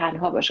باشه،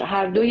 تنها باشه.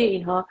 هر دوی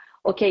اینها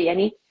اوکی،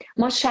 یعنی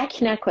ما شک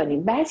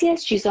نکنیم. بعضی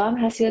از چیزها هم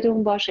هست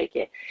یادمون باشه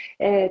که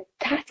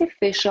تحت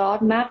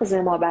فشار مغز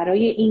ما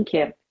برای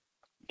اینکه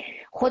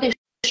خودش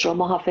رو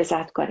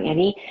محافظت کنه،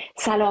 یعنی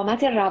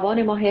سلامت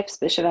روان ما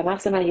حفظ بشه و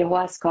مغز من یهو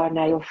از کار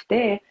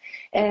نیفته،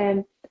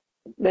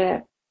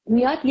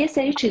 میاد یه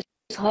سری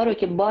چیزها رو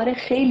که بار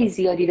خیلی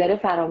زیادی داره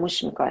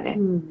فراموش میکنه.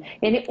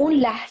 یعنی اون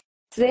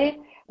لحظه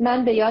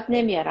من به یاد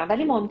نمیارم،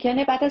 ولی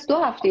ممکنه بعد از 2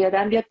 هفته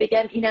یادم بیاد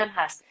بگم اینم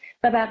هست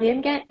و بقیه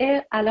میگن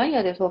الان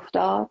یادت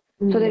افتاد،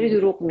 تو داری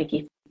دروغ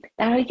میگی،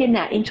 در حالی که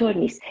نه، اینطور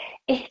نیست.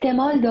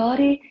 احتمال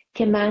داره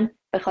که من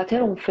به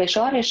خاطر اون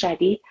فشار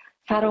شدید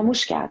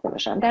فراموش کرده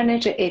باشم. در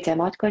نتیجه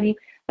اعتماد کنیم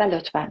و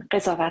لطفاً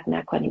قضاوت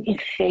نکنیم. این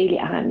خیلی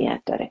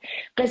اهمیت داره.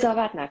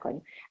 قضاوت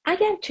نکنیم.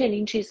 اگر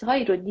چنین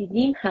چیزهایی رو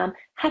دیدیم هم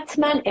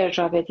حتما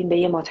ارجاع بدیم به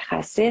یه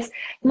متخصص.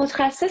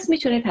 متخصص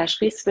میتونه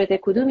تشخیص بده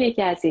کدوم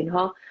یکی از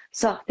اینها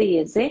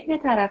ساخته ذهن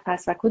طرف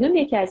هست و کدوم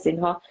یکی از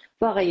اینها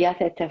واقعیت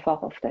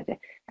اتفاق افتاده.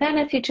 در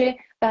نتیجه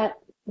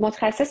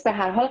متخصص به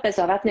هر حال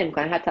قضاوت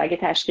نمیکنه، حتی اگه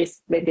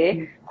تشخیص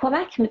بده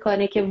کمک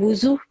میکنه که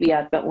وضوح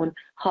بیاد به اون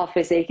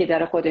حافظه‌ای که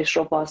داره خودش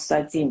رو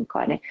بازسازی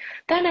میکنه.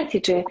 در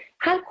نتیجه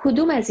هر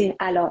کدوم از این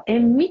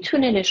علائم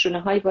میتونه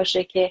نشونه‌هایی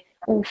باشه که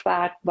اون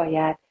فرد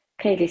باید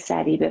خیلی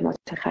سریع به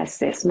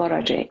متخصص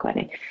مراجعه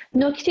کنه.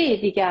 نکته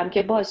دیگه هم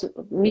که باز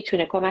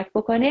میتونه کمک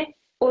بکنه،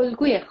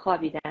 الگوی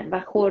خوابیدن و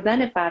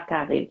خوردن فرد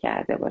تغییر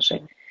کرده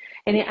باشه.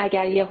 یعنی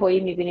اگر یه هایی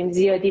میبینیم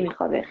زیادی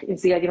میخوابه،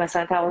 زیادی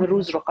مثلا تمام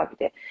روز رو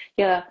خوابیده،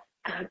 یا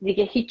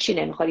دیگه هیچی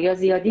نمیخوره یا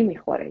زیادی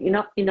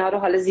میخوره، اینا رو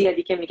حالا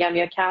زیادی که میگم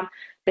یا کم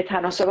به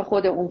تناسب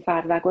خود اون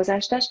فرد و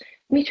گذشتش،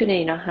 میتونه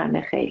اینا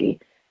همه خیلی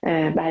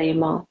برای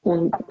ما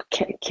اون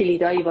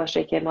کلیدایی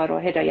باشه که ما رو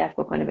هدایت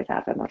بکنه به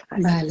طرف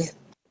متخصص. بله،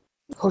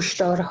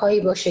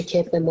 هشدارهایی باشه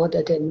که به ما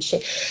داده میشه.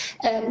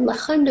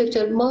 خانم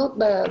دکتر، ما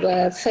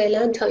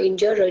فعلا تا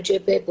اینجا راجع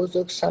به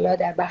بزرگسالا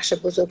در بخش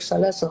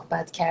بزرگسالا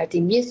صحبت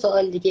کردیم. یه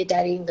سوال دیگه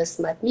در این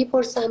قسمت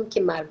میپرسم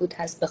که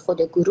مربوط هست به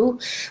خود گروه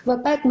و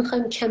بعد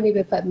میخوایم کمی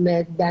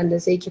به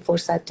اندازه‌ای که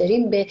فرصت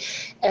داریم به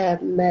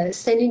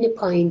سنین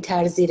پایین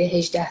تر زیر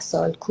 18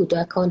 سال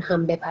کودکان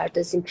هم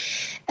بپردازیم.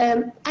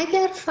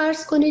 اگر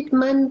فرض کنید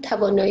من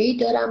توانایی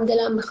دارم،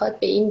 دلم میخواد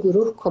به این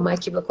گروه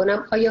کمکی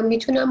بکنم، آیا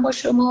میتونم با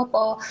شما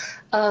با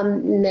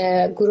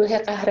گروه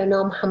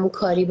قهرنام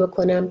همکاری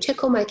بکنم؟ چه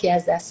کمکی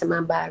از دست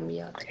من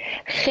برمیاد؟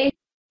 خیلی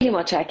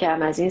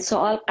متشکرم از این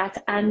سوال.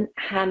 قطعا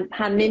هم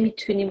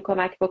نمیتونیم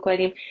کمک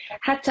بکنیم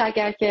حتی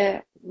اگر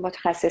که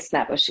متخصص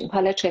نباشیم.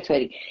 حالا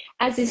چطوری؟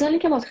 عزیزانی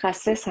که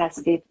متخصص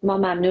هستید، ما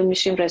ممنون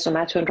میشیم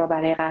رزومتون رو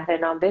برای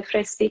قهرنام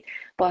بفرستید،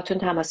 باتون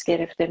تماس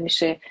گرفته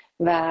میشه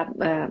و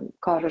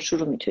کار رو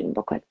شروع میتونیم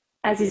بکنیم.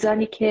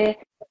 عزیزانی که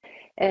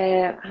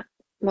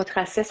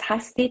متخصص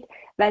هستید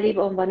ولی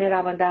به عنوان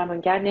روان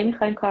درمانگر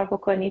نمیخواین کار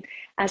بکنید،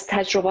 از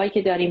تجربه‌ای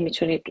که داریم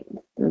میتونید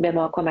به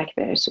ما کمک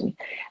برسونید.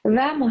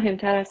 و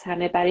مهمتر از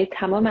همه برای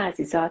تمام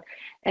عزیزان،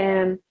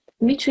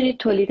 میتونید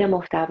تولید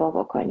محتوا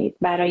بکنید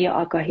برای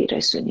آگاهی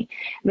رسونی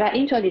و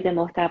این تولید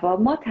محتوا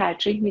ما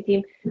ترجیح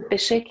میدیم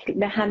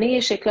به همه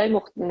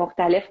شکل‌های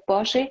مختلف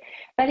باشه،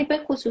 ولی به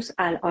خصوص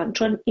الان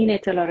چون این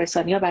اطلاع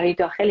رسانی ها برای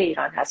داخل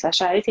ایران هست و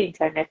شرایط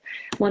اینترنت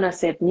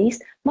مناسب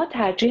نیست، ما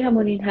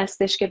ترجیحمون این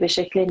هستش که به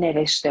شکل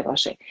نوشته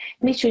باشه.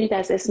 میتونید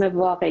از اسم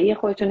واقعی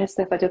خودتون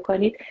استفاده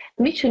کنید،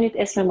 میتونید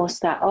اسم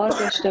مستعار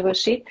داشته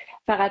باشید،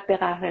 فقط به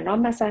قهرنام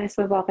مثلا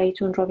اسم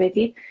واقعیتون رو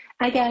بدید.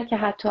 اگر که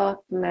حتی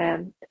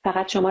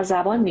فقط شما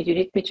زبان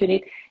میدونید،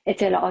 میتونید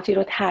اطلاعاتی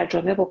رو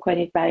ترجمه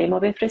بکنید برای ما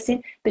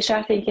بفرستید، به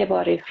شرط اینکه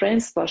با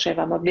رفرنس باشه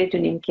و ما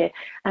بدونیم که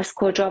از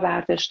کجا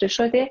برداشته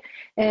شده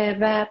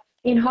و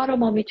اینها رو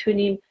ما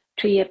میتونیم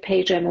توی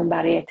پیجمون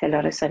برای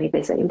اطلاع رسانی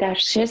بذاریم. در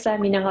چه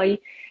زمینه‌هایی؟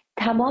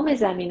 تمام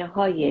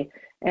زمینه‌های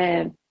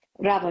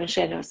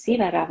روانشناسی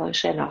و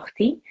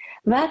روانشناختی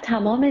و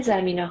تمام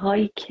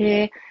زمینه‌هایی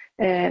که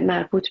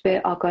مربوط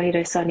به آگاهی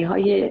رسانی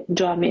های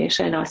جامعه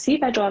شناسی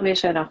و جامعه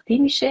شناختی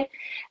میشه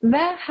و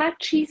هر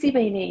چیزی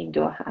بین این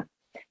دو هم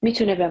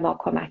میتونه به ما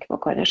کمک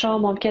بکنه. شما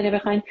ممکنه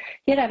بخواید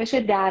یه روش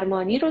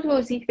درمانی رو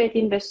توضیح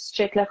بدین به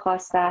شکل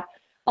خاص‌تر،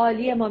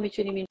 عالیه، ما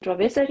میتونیم این رو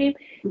بذاریم،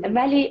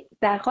 ولی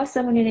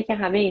درخواستمون اینه که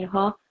همه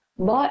اینها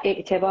با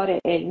اعتبار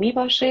علمی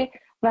باشه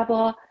و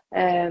با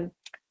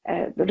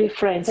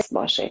ریفرنس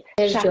باشه،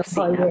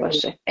 شخصی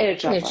نباشه،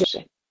 ارجاع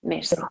باشه.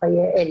 مرسی. های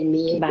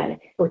علمی، بله.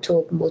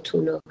 کتب،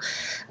 متون و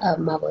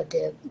مواد.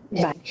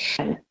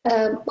 بله.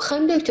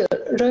 خانم دکتر،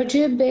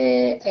 راجع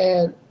به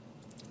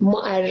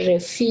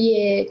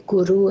معرفی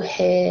گروه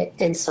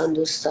انسان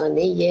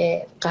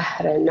دوستانه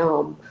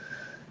قهرنام،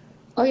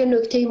 آیا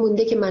نکته‌ای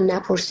مونده که من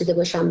نپرسیده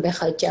باشم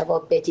بخواید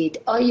جواب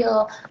بدید؟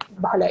 آیا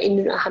حالا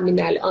این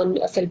همین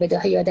الان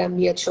فی‌البداهه یادم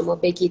میاد شما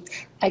بگید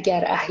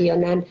اگر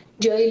احیانا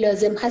جایی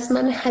لازم هست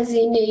من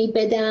هزینه‌ای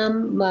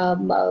بدم،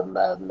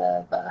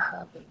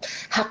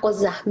 حق و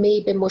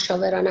زحمه‌ای به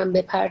مشاورانم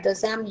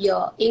بپردازم،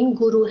 یا این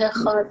گروه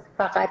خاص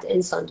فقط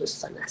انسان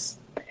دوستانه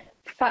است؟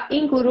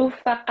 این گروه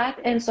فقط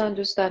انسان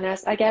دوستانه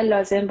است. اگر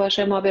لازم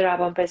باشه ما به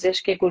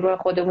روانپزشک گروه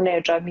خودمون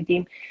ارجاع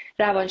میدیم.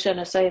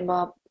 روانشناسای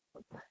ما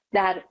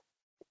در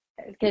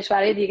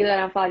کشورهای دیگه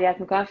دارن فعالیت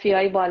میکنن،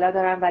 فیای بالا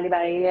دارن، ولی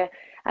برای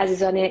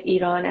عزیزان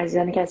ایران،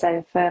 عزیزانی که از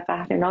طریق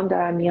قهرنام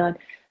دارن میان،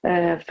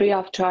 فری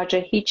آف چارج،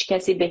 هیچ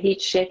کسی به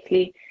هیچ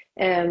شکلی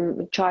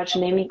چارج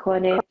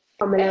نمیکنه،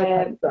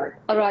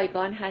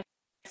 رایگان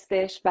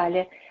هستش.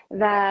 بله،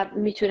 و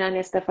میتونن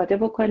استفاده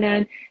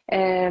بکنن.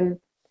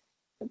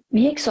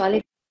 یک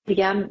سوال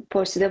دیگه هم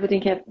پرسیده بودین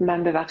که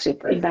من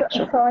ببخشید این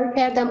بخشو سوال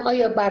کردم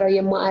آیا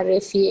برای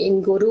معرفی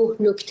این گروه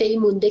نکته‌ای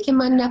مونده که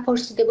من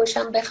نپرسیده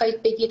باشم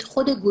بخواید بگید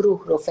خود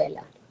گروه رو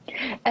فعلا؟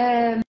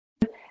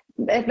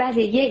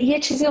 بله، یه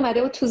چیزی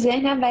اومده بود تو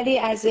ذهنم ولی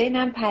از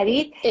ذهنم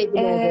پرید.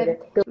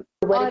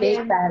 دوباره بهش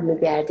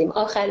برمیگردیم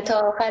تا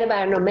آخر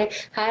برنامه،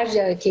 هر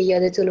جایی که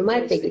یادتون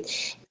اومد بگید.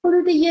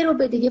 حدود یه رو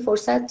به دیگه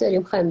فرصت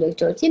داریم خانم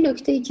دکتر. یه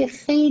نکته‌ای که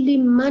خیلی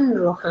من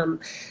رو هم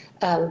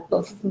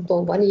به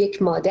عنوان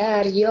یک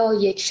مادر یا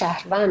یک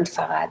شهروند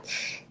فقط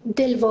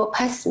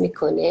دلواپس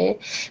میکنه،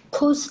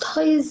 پست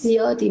های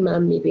زیادی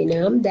من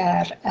میبینم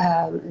در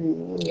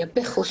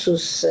به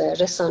خصوص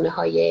رسانه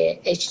های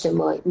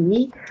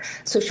اجتماعی،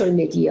 سوشال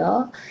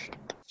مدیا،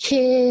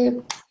 که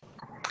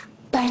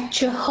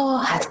بچه ها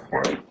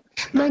هستن.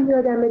 من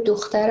یادم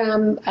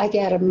دخترم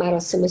اگر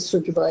مراسم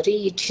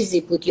سوگواری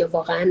چیزی بود یا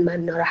واقعا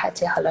من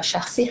ناراحت حالا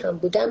شخصی هم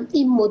بودم،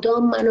 این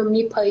مدام منو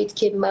میپایید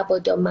که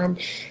مبادا من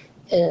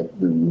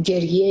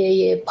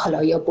گریه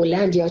حالا یا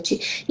بلند یا چی،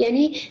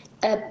 یعنی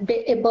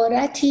به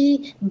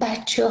عبارتی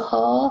بچه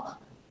ها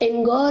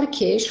انگار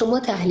که شما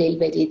تحلیل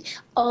بدید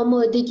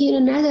آمادگی رو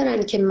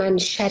ندارن که من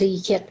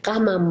شریک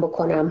غمم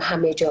بکنم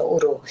همه جا او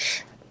رو.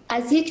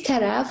 از یک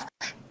طرف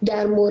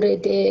در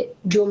مورد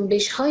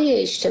جنبش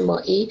های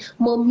اجتماعی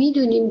ما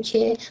میدونیم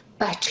که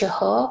بچه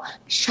ها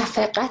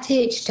شفقت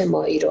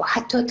اجتماعی رو،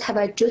 حتی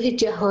توجه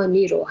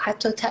جهانی رو،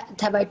 حتی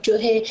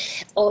توجه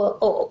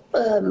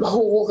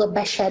حقوق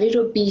بشری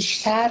رو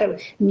بیشتر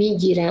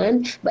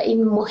میگیرن و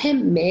این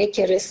مهمه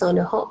که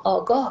رسانه ها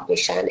آگاه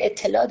بشن،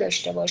 اطلاع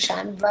داشته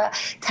باشن و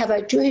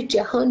توجه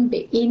جهان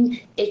به این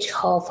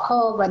اجحاف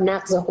ها و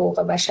نقض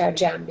حقوق بشر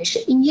جمع بشه.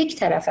 این یک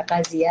طرف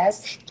قضیه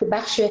است که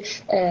بخش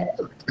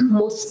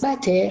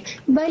مثبته،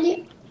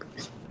 ولی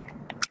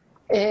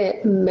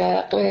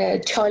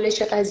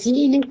چالش قضیه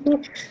اینه که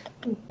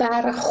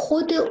بر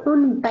خود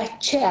اون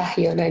بچه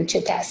احیانا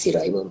چه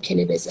تأثیرایی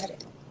ممکنه بذاره.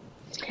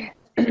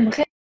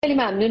 خیلی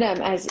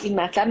ممنونم از این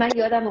مطلب. من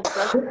یادم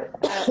افتاد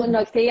اون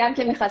نکته‌ای هم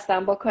که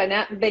میخواستم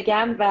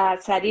بگم و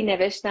سریع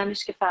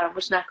نوشتمش که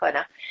فراموش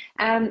نکنم.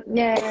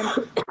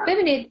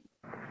 ببینید،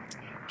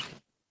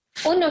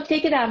 اون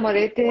نکته‌ای که در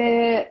مورد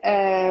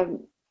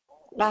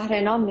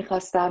قهرنام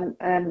میخواستم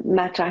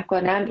مطرح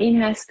کنم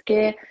این هست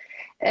که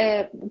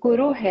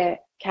گروه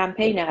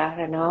کمپین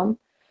قهرنام،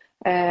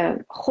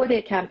 خود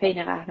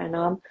کمپین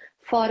قهرنام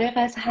فارغ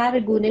از هر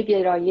گونه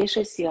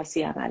گرایش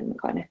سیاسی عمل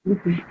میکنه.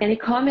 یعنی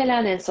کاملا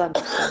انسان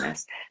دوستانه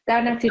است.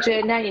 در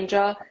نتیجه نه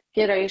اینجا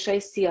گرایش های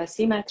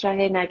سیاسی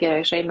مطرحه، نه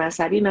گرایش های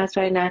مذهبی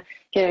مطرحه، نه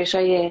گرایش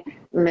های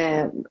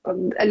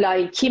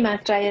لایکی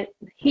مطرحه،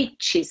 هیچ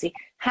چیزی.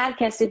 هر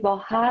کسی با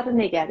هر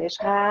نگرش،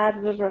 هر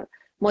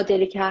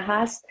مدلی که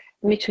هست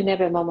میتونه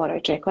به ما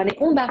مراجعه کنه.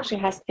 اون بخشی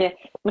هست که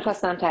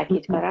میخواستم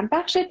تاکید کنم.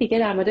 بخش دیگه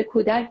در مورد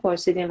کودک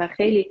پرسیدیم و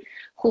خیلی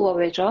خوب و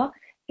بجا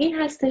این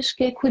هستش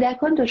که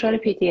کودکان دچار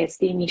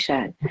PTSD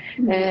میشن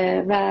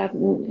و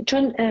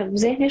چون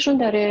ذهنشون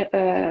داره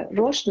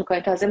رشد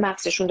میکنه، تازه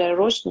مغزشون داره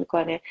رشد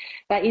میکنه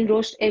و این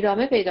رشد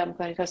ادامه پیدا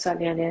میکنه تا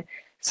سالیان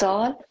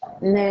سال،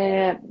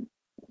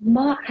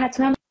 ما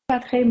حتما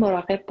باید خیلی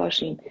مراقب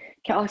باشیم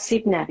که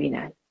آسیب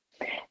نبینن.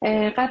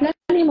 قبلا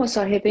این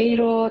مصاحبه ای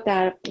رو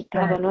در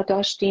توانا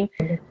داشتیم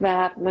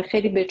و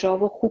خیلی به جا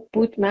و خوب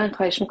بود. من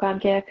خواهش میکنم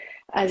که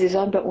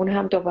عزیزان به اون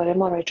هم دوباره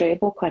مراجعه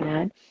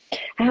بکنن.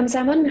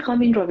 همزمان میخوام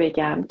این رو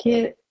بگم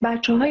که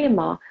بچه های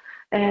ما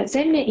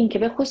ضمن این که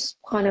به خصوص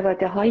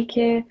خانواده هایی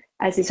که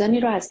عزیزانی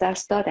رو از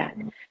دست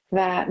دادن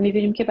و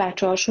میبینیم که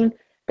بچه هاشون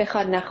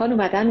بخواد نخواد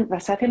اومدن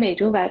وسط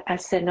میدون و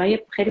از سنای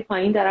خیلی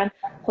پایین دارن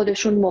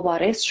خودشون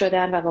مبارز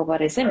شدن و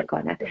مبارزه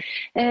میکنن،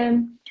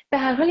 به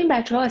هر حال این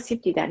بچه ها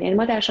آسیب دیدن. یعنی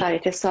ما در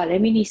شرایط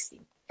سالمی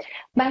نیستیم.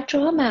 بچه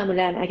ها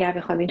معمولا اگر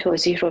بخوام این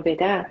توضیح رو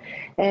بدم،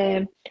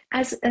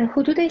 از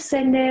حدود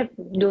سن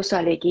 2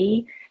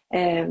 سالگی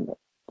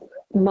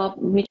ما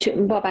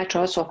با بچه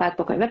ها صحبت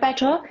بکنیم و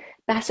بچه ها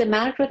بحث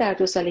مرگ رو در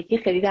 2 سالگی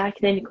خیلی درک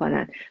نمی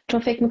کنن، چون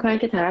فکر میکنن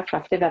که طرف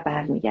رفته و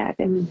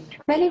برمیگرده.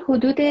 ولی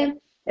حدود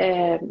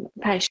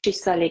 5-6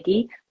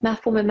 سالگی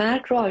مفهوم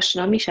مرگ رو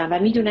آشنا میشن و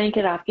میدونن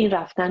که این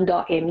رفتن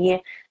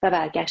دائمیه و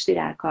برگشتی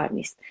در کار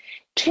نیست.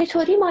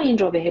 چطوری ما این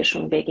رو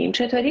بهشون بگیم؟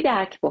 چطوری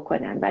درک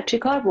بکنن و چه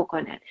کار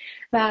بکنن؟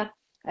 و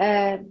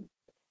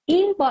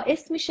این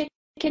باعث میشه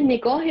که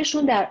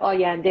نگاهشون در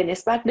آینده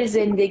نسبت به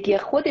زندگی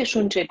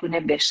خودشون چگونه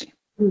بشه.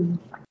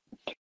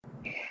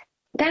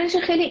 در نتیجه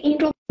خیلی این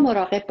رو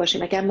مراقب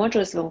باشیم. اگر ما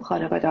جزو اون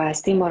خانواده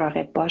هستیم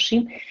مراقب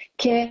باشیم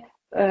که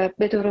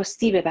به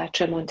درستی به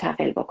بچه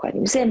منتقل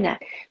بکنیم. ضمناً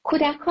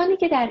کودکانی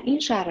که در این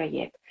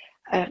شرایط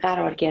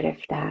قرار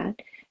گرفتن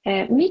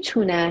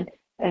میتونن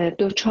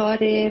دچار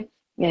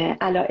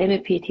علائم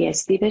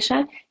PTSD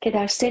بشن که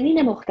در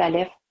سنین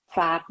مختلف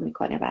فرق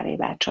میکنه برای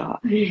بچه ها.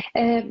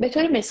 به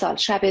طور مثال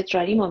شب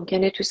ادراری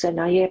ممکنه تو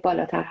سنای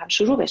بالاتر هم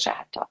شروع بشه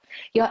حتی،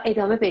 یا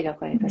ادامه پیدا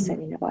کنه تا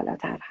سنین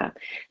بالاتر هم،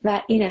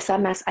 و این اصلا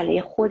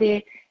مسئله خود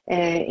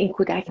این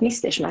کودک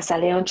نیستش،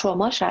 مسئله آن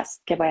تروماش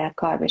هست که باید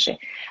کار بشه.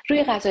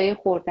 روی غذای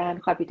خوردن،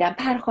 خوابیدن،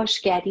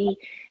 پرخاشگری،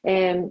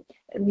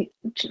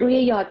 روی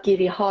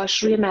یادگیری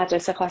هاش، روی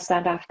مدرسه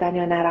خواستن رفتن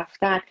یا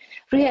نرفتن،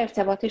 روی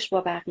ارتباطش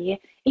با بقیه،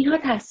 اینها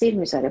تاثیر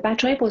میذاره.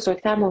 بچهای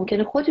بزرگتر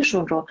ممکنه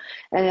خودشون رو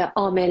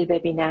عامل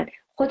ببینن،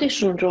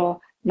 خودشون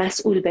رو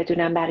مسئول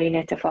بدونن برای این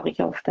اتفاقی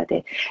که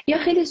افتاده، یا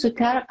خیلی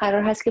زودتر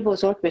قرار هست که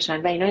بزرگ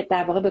بشن و اینا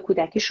در واقع به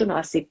کودکیشون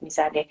آسیب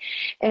میزنه.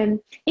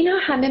 اینا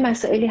همه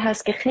مسائلی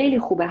هست که خیلی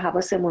خوبه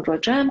حواسمون رو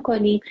جمع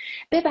کنیم،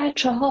 به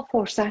بچه ها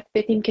فرصت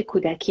بدیم که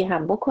کودکی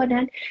هم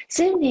بکنن،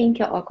 ضمن این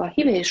که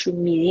آگاهی بهشون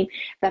میدیم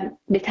و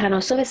به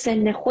تناسب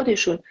سن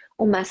خودشون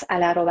اون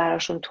مسئله رو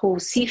براشون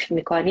توصیف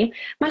میکنیم.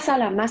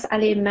 مثلا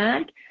مسئله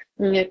مرگ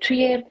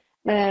توی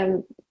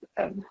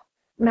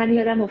من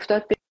یادم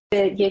افتاد به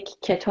یک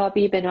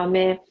کتابی به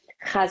نام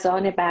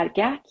خزان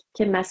برگک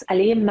که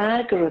مسئله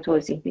مرگ رو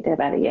توضیح میده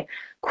برای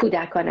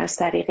کودکان از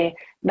طریق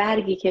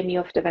برگی که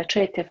میفته و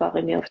چه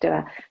اتفاقی میفته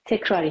و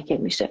تکراری که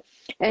میشه.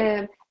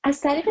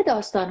 از طریق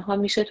داستانها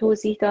میشه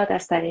توضیح داد،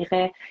 از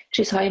طریق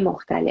چیزهای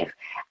مختلف.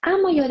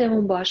 اما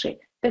یادمون باشه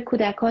به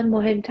کودکان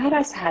مهمتر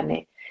از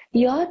همه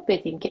یاد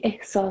بدیم که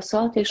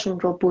احساساتشون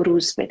رو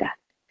بروز بدن،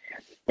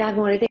 در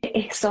مورد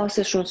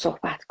احساسشون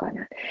صحبت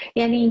کنن.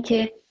 یعنی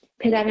اینکه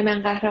پدر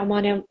من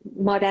قهرمانه،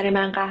 مادر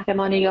من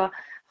قهرمانه، یا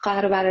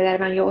خواهر و برادر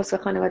من یا عضو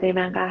خانواده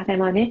من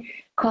قهرمانه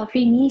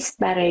کافی نیست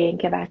برای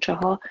اینکه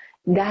بچه‌ها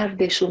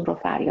دردشون رو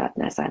فریاد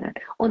نزنن.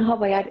 اونها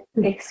باید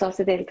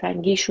احساس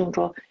دلتنگیشون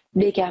رو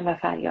بگن و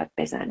فریاد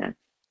بزنن،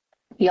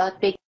 یاد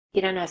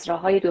بگیرن از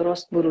راههای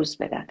درست بروز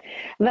بدن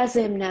و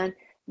ضمناً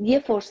یه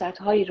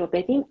فرصت‌هایی رو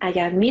بدیم.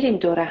 اگر میریم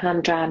دور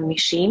هم جمع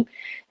میشیم،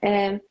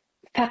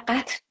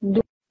 فقط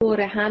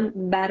دور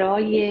هم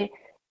برای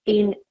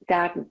این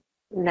درد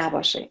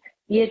نباشه،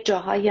 یه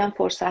جاهایی هم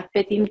فرصت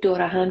بدیم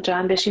دور هم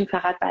جمع بشیم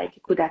فقط برای که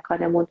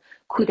کودکانمون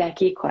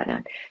کودکی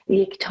کنن،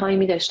 یک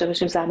تایمی داشته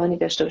باشیم، زمانی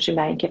داشته باشیم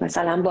برای اینکه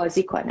مثلا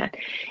بازی کنن.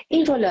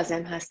 این رو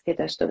لازم هست که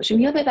داشته باشیم،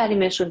 یا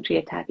ببریمشون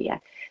توی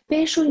طبیعت،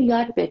 بهشون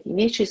یاد بدیم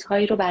یه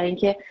چیزهایی رو برای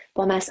اینکه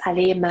با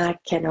مسئله مرگ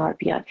کنار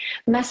بیان.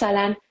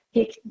 مثلا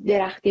یک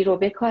درختی رو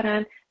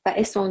بکارن و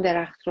اسم اون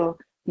درخت رو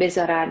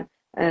بذارن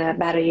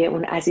برای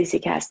اون عزیزی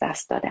که از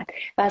دست دادن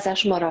و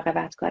ازش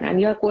مراقبت کنن،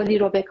 یا گلی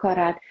رو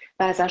بکارن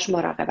و ازش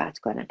مراقبت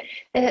کنن.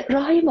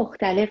 راههای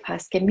مختلف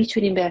هست که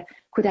میتونیم به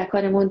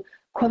کودکانمون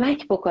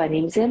کمک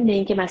بکنیم. ضمن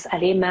اینکه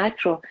مسئله مرگ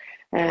رو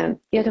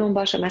یادمون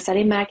باشه،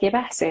 مسئله مرگ یه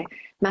بحثه،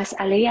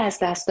 مسئله از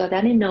دست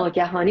دادن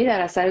ناگهانی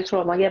در اثر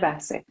تروما یه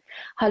بحثه.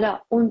 حالا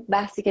اون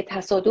بحثی که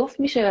تصادف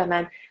میشه و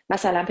من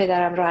مثلا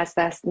پدرم رو از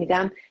دست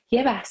میدم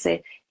یه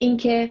بحثه،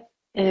 اینکه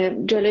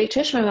جلوی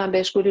چشم من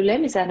بهش گلوله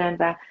میزنن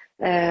و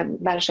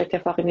براش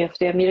اتفاقی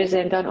میفته، یا میره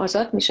زندان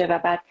آزاد میشه و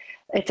بعد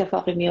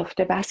اتفاقی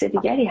میفته، بحث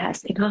دیگری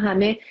هست. اینها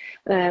همه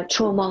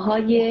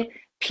تروماهای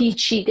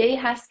پیچیده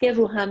هست که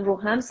رو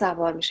هم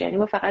سوار میشه. یعنی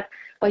ما فقط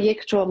با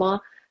یک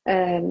تروما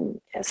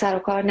سر و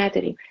کار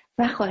نداریم.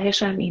 و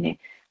خواهشم اینه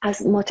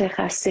از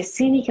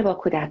متخصصینی که با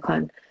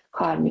کودکان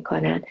کار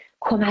میکنن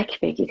کمک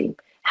بگیریم،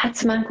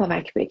 حتما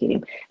کمک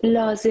بگیریم.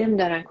 لازم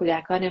دارن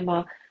کودکان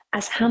ما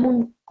از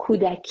همون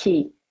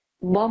کودکی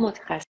با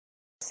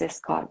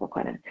متخصص کار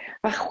بکنن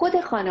و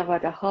خود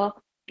خانواده ها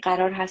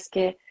قرار هست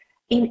که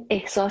این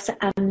احساس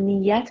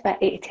امنیت و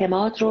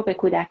اعتماد رو به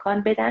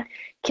کودکان بدن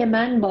که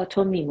من با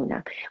تو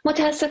میمونم.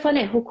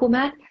 متاسفانه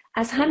حکومت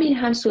از همین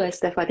هم سوء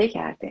استفاده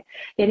کرده.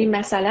 یعنی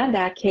مثلا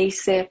در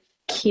کیس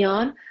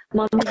کیان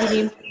ما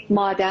می‌بینیم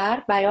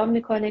مادر بیان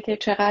میکنه که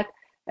چقدر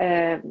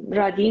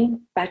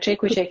رادین بچه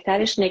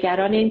کوچکترش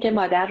نگران این که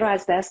مادر رو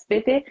از دست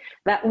بده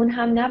و اون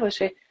هم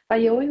نباشه، و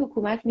یهویی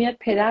حکومت میاد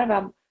پدر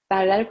و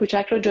برادر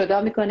کوچک رو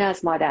جدا میکنه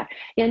از مادر.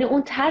 یعنی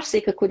اون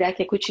ترسی که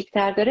کودک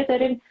کوچیک‌تر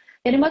داریم،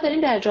 یعنی ما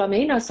داریم در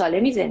جامعه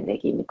ناسالمی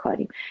زندگی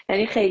میکنیم.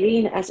 یعنی خیلی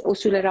این از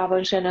اصول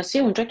روانشناسی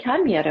اونجا کم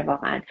میاره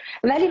واقعا،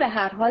 ولی به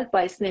هر حال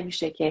باعث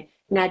نمیشه که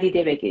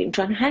ندیده بگیریم،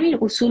 چون همین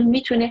اصول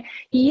میتونه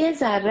یه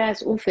ذره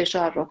از اون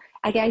فشار رو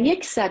اگر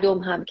 1 صدم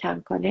هم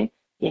کم کنه،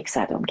 1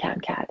 صدم کم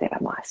کرده و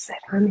موثر.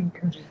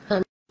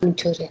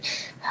 همینطوره.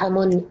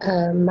 همون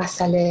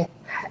مسئله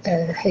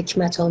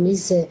حکمت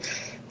آمیز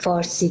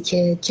فارسی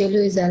که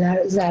جلوی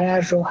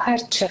ضرر رو هر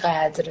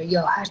چقدر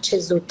یا هر چه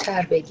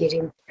زودتر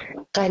بگیریم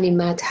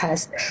غنیمت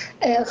هست.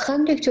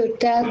 خانم دکتر،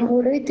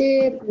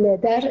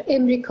 در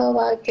امریکا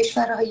و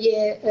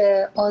کشورهای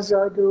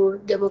آزاد و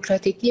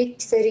دموکراتیک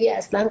یک سری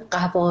اصلا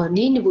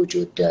قوانین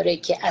وجود داره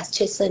که از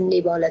چه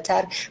سنی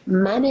بالاتر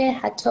من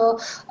حتی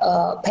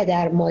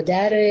پدر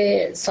مادر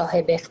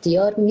صاحب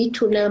اختیار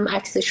میتونم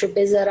عکسش رو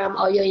بذارم.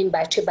 آیا این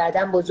بچه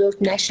بعداً بزرگ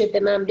نشه به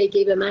من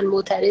بگه، به من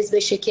معترض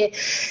بشه که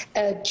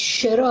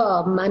چرا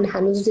چرا من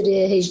هنوز زیر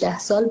 18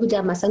 سال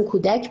بودم، مثلا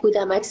کودک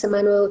بودم، عکس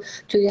منو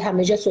توی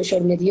همه جا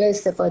سوشال مدیا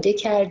استفاده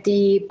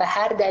کردی به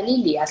هر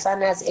دلیلی،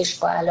 اصلا از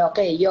عشق و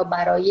علاقه یا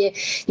برای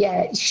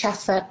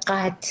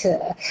شفقت،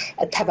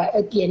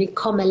 یعنی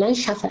کاملا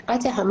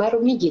شفقت همه رو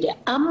میگیره.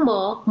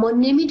 اما ما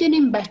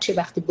نمیدونیم بچه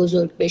وقتی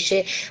بزرگ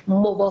بشه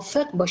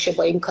موافق باشه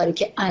با این کاری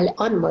که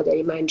الان ما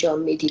داریم انجام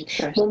میدیم.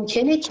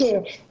 ممکنه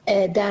که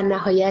در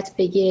نهایت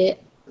بگه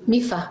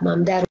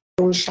میفهمم در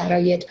اون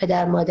شرایط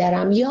پدر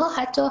مادرم، یا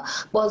حتی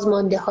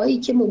بازمانده هایی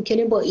که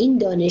ممکنه با این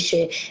دانش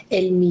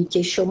علمی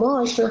که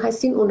شما آشنا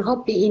هستین اونها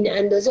به این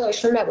اندازه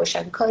آشنا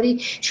نباشن، کاری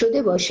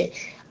شده باشه.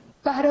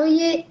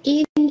 برای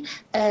این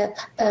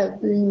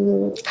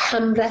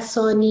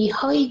همرسانی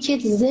هایی که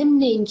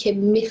ضمن این که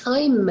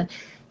میخوایم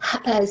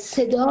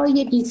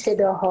صدای بی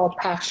صداها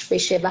پخش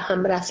بشه و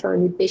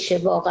همرسانی بشه،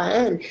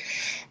 واقعا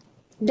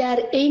در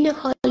این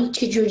حال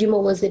چجوری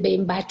مواظب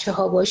این بچه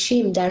ها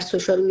باشیم در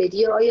سوشال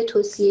مدیا؟ آیا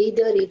توصیه‌ای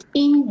دارید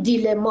این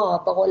دیلما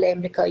به قول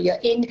امریکایی، یا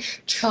این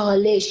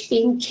چالش،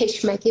 این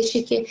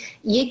کشمکشی که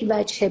یک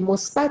وجه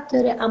مثبت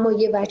داره اما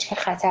یک وجه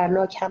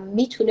خطرناک هم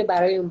میتونه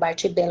برای اون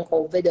بچه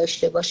بالقوه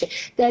داشته باشه،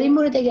 در این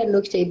مورد اگر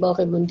نکته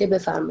باقی مونده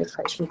بفرمایید،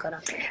 خواهش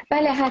میکنم.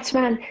 بله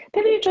حتما.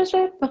 ببینید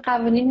جزء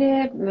قوانین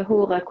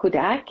حقوق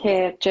کودک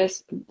که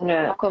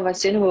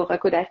کنوانسیون حقوق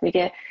کودک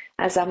میگه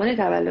از زمان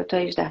تولد تا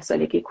 18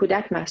 سالگی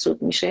کودک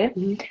محسوب میشه،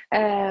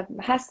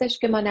 هستش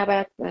که ما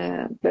نباید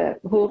به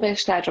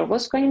حقوقش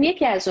تجاوز کنیم.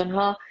 یکی از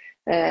اونها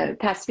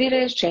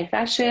تصویرش،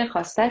 چهرهش،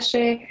 خواستش،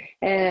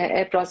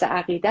 ابراز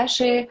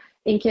عقیدش،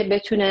 اینکه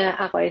بتونه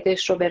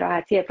عقایدش رو به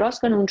راحتی ابراز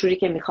کنه، اونجوری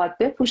که میخواد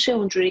بپوشه،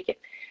 اونجوری که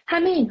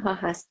همه اینها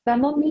هست. و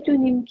ما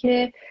میدونیم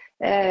که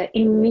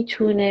این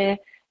میتونه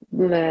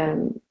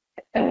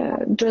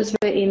جزو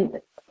این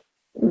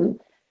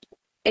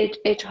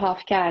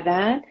اجحاف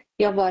کردن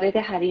یا وارد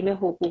حریم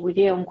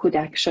حقوقی اون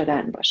کودک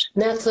شدن باشه،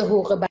 نقض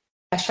حقوق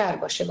بشر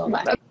باشه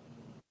واقعا.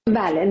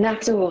 بله،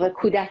 نقض حقوق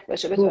کودک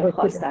باشه به طور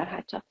خاص‌تر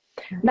حتی.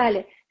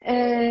 بله،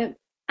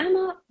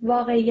 اما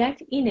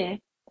واقعیت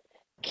اینه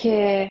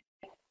که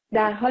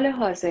در حال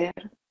حاضر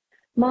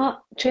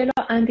ما 40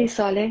 اندی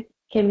ساله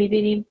که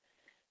میبینیم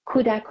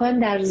کودکان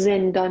در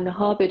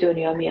زندانها به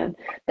دنیا میان،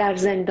 در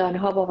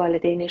زندانها با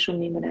والدینشون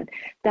میمونن،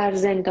 در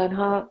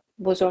زندانها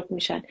بزرگ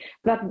میشن،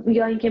 و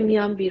یا اینکه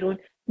میان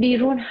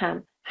بیرون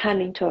هم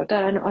همینطور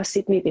دارن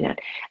آسیب میبینن.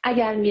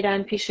 اگر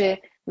میرن پیش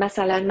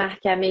مثلا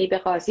محکمه‌ای به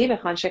قاضی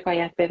بخوان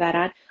شکایت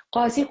ببرن،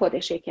 قاضی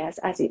خودش یکی از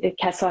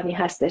کسانی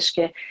هستش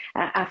که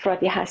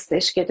افرادی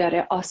هستش که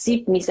داره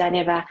آسیب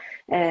میزنه و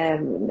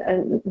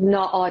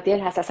ناعادل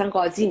هست، اصلا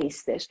قاضی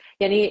نیستش،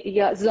 یعنی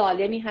یا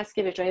ظالمی هست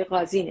که به جای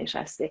قاضی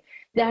نشسته.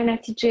 در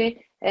نتیجه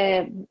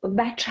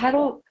بچه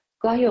رو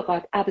گاهی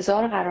اوقات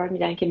ابزار قرار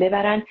میدن که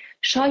ببرن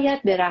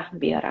شاید به رحم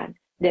بیارن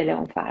دل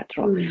اون فرد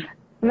رو،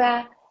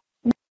 و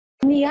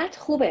نیت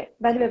خوبه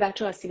ولی به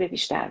بچه آسیب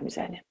بیشتر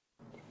میزنه.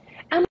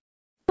 اما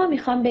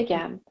میخوام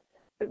بگم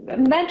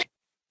من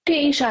توی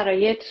این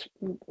شرایط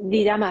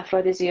دیدم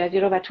افراد زیادی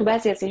رو و تو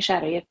بعضی از این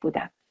شرایط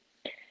بودم.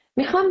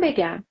 میخوام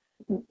بگم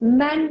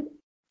من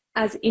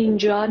از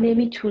اینجا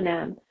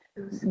نمیتونم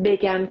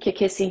بگم که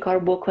کسی این کار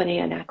بکنه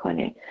یا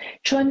نکنه،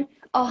 چون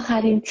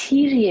آخرین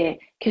تیریه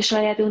که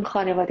شاید اون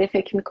خانواده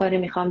فکر میکنه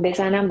میخوام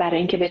بزنم برای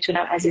اینکه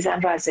بتونم عزیزم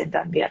رو از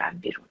زندان بیارم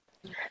بیرون.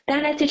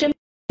 در نتیجه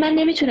من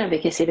نمیتونم به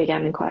کسی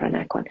بگم این کارو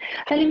نکن،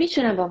 ولی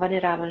میتونم به عنوان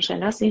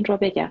روانشناس این رو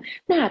بگم،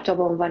 نه حتی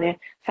به عنوان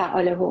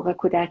فعال حقوق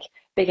کودک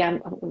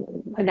بگم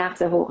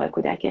نقض حقوق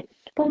کودکه،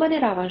 به عنوان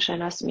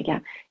روانشناس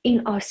میگم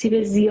این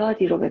آسیب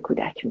زیادی رو به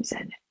کودک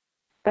میزنه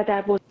و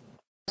در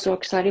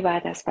بزرگسالی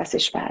باید از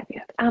پسش بر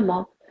بیاد.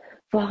 اما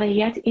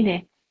واقعیت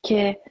اینه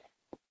که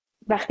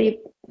وقتی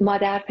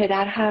مادر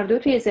پدر هر دو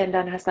توی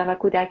زندان هستن و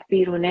کودک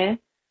بیرونه،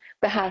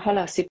 به هر حال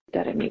آسیب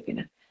داره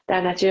میبینه.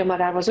 در نتیجه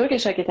مادر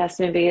بزرگش که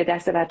تصمیم بگیره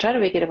دست بچه رو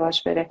بگیره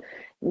باش بره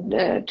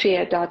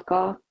توی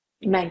دادگاه،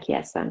 من کی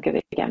هستم که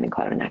بگم این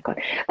کارو نکن.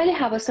 ولی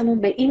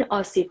حواسمون به این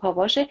آسیب ها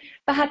باشه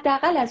و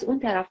حداقل از اون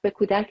طرف به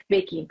کودک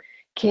بگیم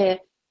که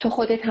تو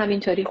خودت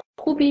همینطوری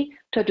خوبی،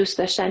 تو دوست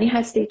داشتنی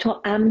هستی،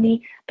 تو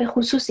امنی. به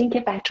خصوص این که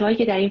بچه‌هایی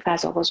که در این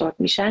فضا بزرگ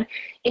میشن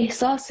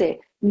احساس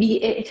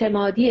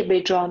بی‌اعتمادی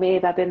به جامعه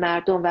و به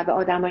مردم و به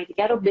آدمای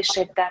دیگر رو به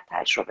شدت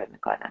تجربه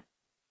میکنن.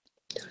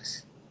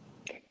 درست.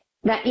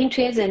 و این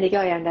توی زندگی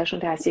آیندهشون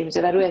تاثیر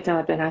میذاره و روی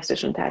اعتماد به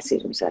نفسشون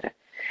تاثیر میذاره.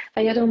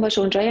 و یادمون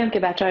باشه اونجایی هم که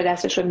بچه‌ها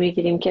دستش رو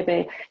میگیریم که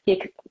به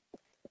یک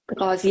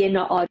قاضی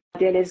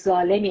ناعادل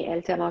ظالمی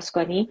التماس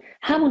کنیم،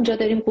 همونجا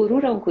داریم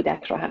غرور اون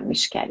کودک رو هم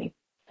میشکنیم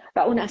و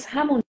اون از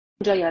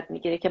همونجا یاد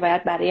میگیره که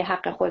باید برای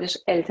حق خودش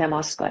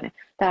التماس کنه،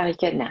 در حالی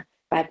که نه،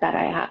 باید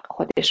برای حق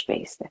خودش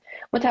بایسته.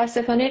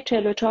 متاسفانه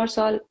 44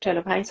 سال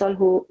 45 سال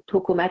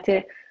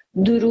حکومت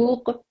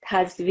دروغ،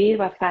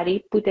 تزویر و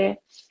فریب بوده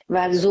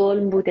و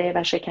ظلم بوده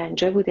و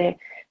شکنجه بوده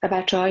و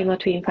بچه‌های ما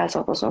توی این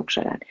فضا بزرگ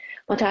شدن.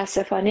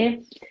 متاسفانه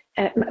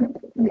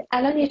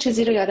الان یه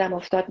چیزی رو یادم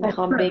افتاد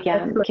میخوام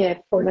بگم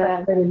که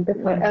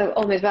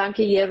امیدوارم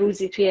که یه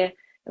روزی توی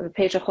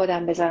پیج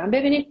خودم بذارم.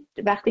 ببینید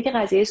وقتی که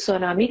قضیه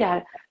سونامی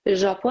در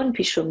ژاپن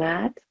پیش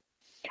اومد،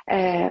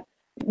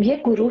 یه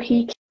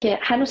گروهی که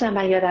هنوزم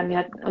من یادم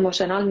میاد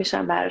اموشنال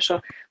میشم براشو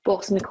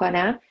بغض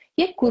میکنم،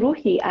 یک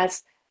گروهی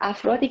از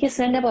افرادی که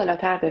سن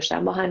بالاتر داشتن،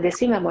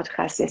 مهندسین و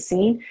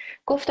متخصصین،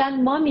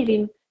 گفتن ما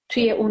میریم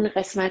توی اون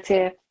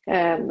قسمت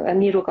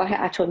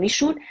نیروگاه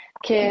اتمیشون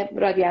که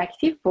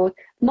رادیواکتیو بود،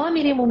 ما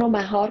میریم اونو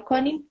مهار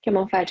کنیم که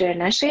منفجر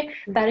نشه،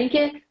 برای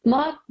اینکه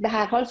ما به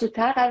هر حال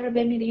زودتر قرار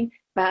بمیریم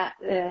و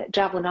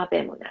جوونا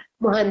بمونن.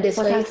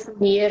 مهندسای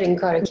سینیر این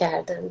کار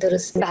کردن،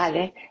 درسته؟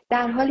 بله.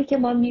 در حالی که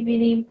ما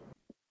میبینیم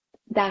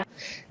در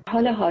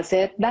حال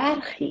حاضر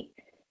برخی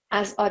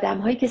از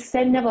آدم‌هایی که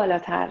سن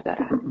بالاتر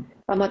دارن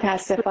و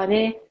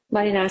متاسفانه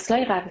مال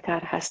نسل‌های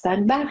قبل‌تر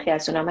هستن، برخی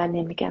از اونا، من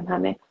نمیگم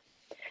همه،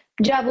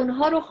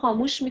 جوانها رو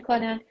خاموش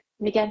میکنن،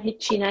 میگن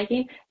هیچی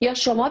نگین یا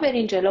شما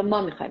برین جلو،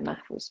 ما میخوایم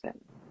محفوظ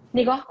بمونیم.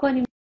 نگاه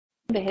کنیم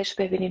بهش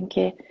ببینیم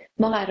که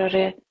ما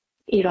قراره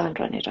ایران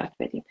رو نجات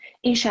بدیم.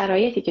 این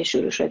شرایطی که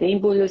شروع شده، این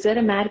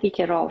بولدوزر مرگی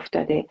که راه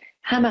افتاده،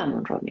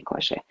 هممون رو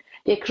میکشه.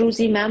 یک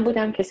روزی من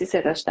بودم کسی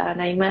صداش در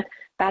نیامد،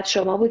 بعد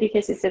شما بودی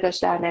کسی صداش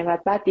در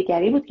نیامد، بعد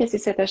دیگری بود کسی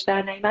صداش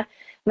در نیامد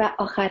و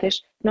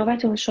آخرش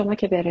نوبت اون شما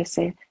که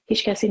برسه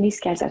هیچ کسی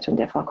نیست که ازتون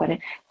دفاع کنه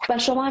و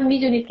شما هم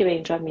میدونید که به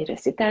اینجا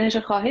میرسید. در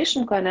نتیجه خواهش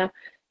میکنم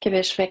که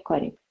بهش فکر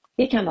کنیم،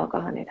 یکم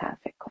آگاهانه تر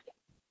فکر کنیم.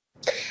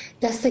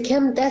 دست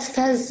کم دست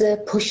از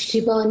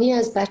پشتیبانی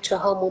از بچه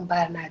هامون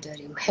بر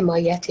نداریم،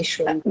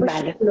 حمایتشون،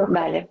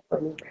 بله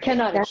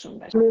کنارشون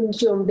باشیم.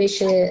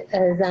 جنبش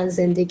زن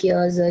زندگی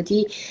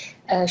آزادی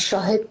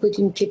شاهد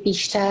بودیم که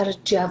بیشتر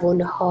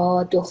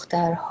جوانها،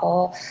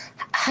 دخترها،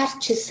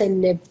 هرچه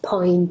سن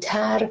پایین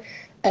تر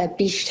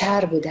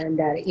بیشتر بودن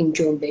در این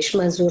جنبش.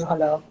 منظور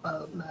حالا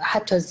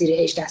حتی زیر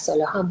 18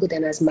 ساله هم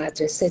بودن، از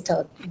مدرسه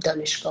تا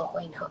دانشگاه و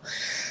اینها.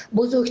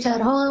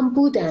 بزرگترها هم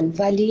بودن،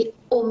 ولی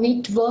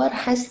امیدوار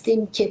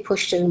هستیم که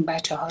پشت اون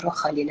بچه ها رو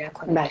خالی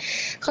نکنیم.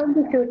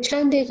 خانم دکتر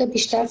چند دقیقه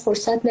بیشتر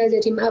فرصت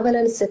نداریم.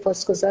 اولا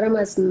سپاسگزارم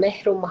از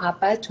مهر و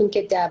محبتتون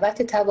که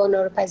دعوت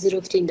توانا رو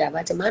پذیرفتین،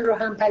 دعوت من رو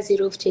هم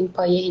پذیرفتین.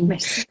 پای این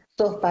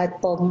صحبت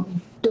با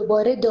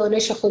دوباره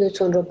دانش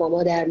خودتون رو با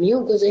ما در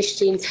میون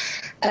گذاشتین.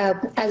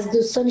 از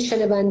دوستان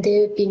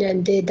شنونده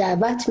بیننده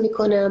دعوت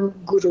میکنم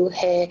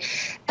گروه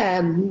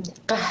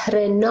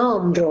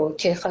قهرنام رو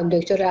که خانم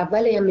دکتر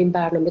اول هم این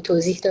برنامه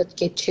توضیح داد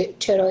که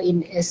چرا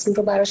این اسم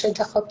رو براش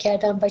انتخاب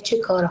کردم و چه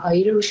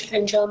کارهایی رو روش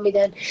انجام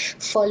میدن،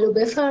 فالو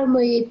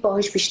بفرمایید،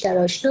 باهاش بیشتر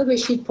آشنا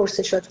بشید،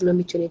 پرسشاتون رو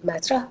میتونید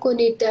مطرح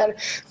کنید در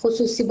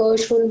خصوصی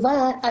باشون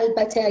و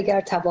البته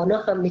اگر توانا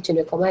هم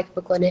میتونه کمک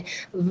بکنه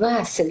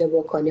وصل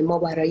بکنه. ما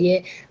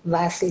برای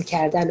وصل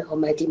کردن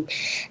آمدیم.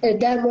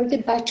 در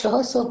مورد بچه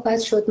ها صحبت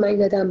شد. من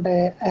یادم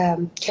به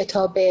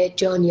کتاب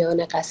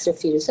جانیان قصر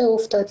فیروزه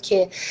افتاد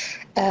که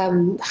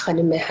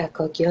خانم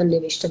حکاکیان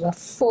نوشته و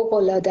فوق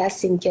العاده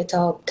است. این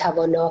کتاب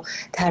توانا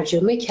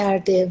ترجمه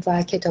کرده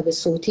و کتاب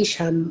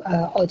صوتیش هم،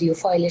 آدیو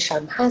فایلش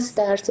هم هست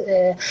در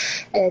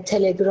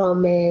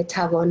تلگرام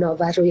توانا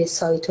و روی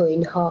سایت و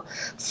اینها.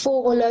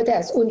 فوق العاده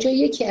است. اونجا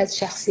یکی از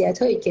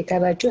شخصیت هایی که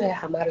توجه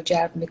همه رو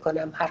جلب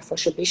میکنم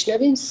حرفاشو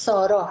بشنویم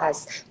سارا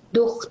هست،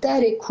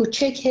 دختر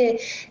کوچک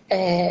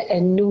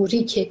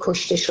نوری که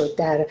کشته شد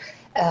در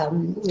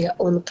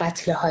اون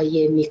قتل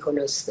های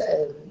میکنوس،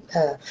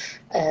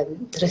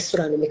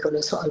 رستوران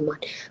میکنوس آلمان.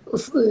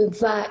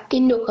 و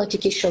این نکاتی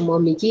که شما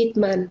میگید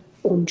من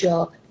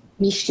اونجا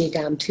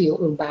میشنیدم توی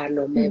اون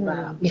برنامه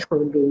و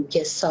میخوندیم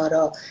که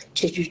سارا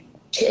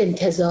چه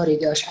انتظاری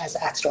داشت از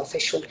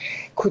اطرافشون.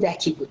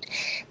 کودکی بود.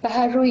 به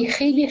هر روی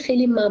خیلی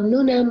خیلی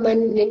ممنونم. من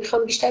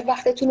نمیخوام بیشتر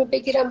وقتتون رو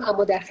بگیرم،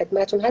 اما در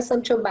خدمتون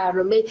هستم چون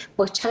برنامه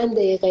با چند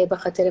دقیقه به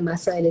خاطر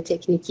مسائل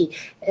تکنیکی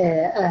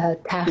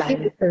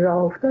تأخیر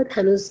راه افتاد.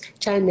 هنوز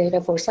چند دقیقه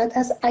فرصت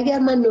هست. اگر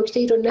من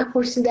نکته‌ای رو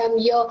نپرسیدم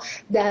یا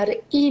در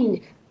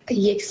این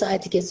یک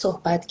ساعتی که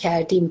صحبت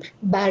کردیم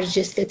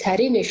برجسته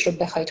ترینش رو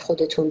بخواید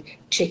خودتون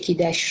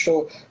چکیدش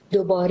رو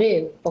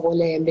دوباره به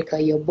قول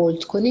امریکایی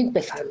بولد کنید،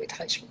 بفرمایید.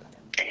 خواهش میکنم.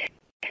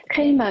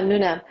 خیلی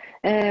ممنونم.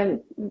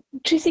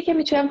 چیزی که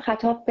میتونم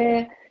خطاب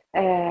به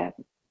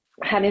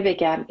همه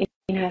بگم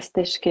این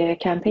هستش که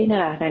کمپین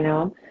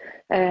قهرنام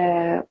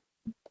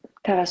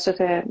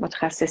توسط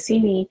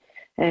متخصصینی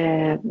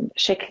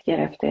شکل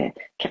گرفته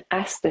که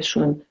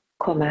قصدشون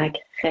کمک،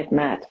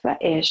 خدمت و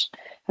عشق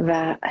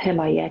و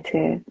حمایت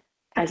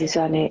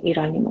عزیزان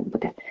ایرانیمون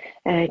بوده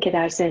که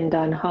در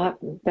زندانها،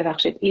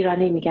 ببخشید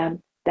ایرانی میگم،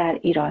 در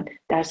ایران،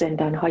 در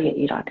زندانهای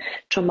ایران،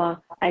 چون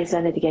ما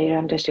عزیزان دیگری رو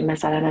هم داشتیم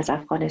مثلا از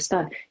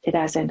افغانستان که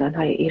در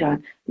زندانهای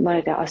ایران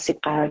مورد آسیب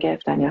قرار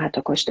گرفتن یا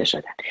حتی کشته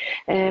شدن.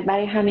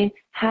 برای همین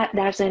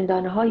در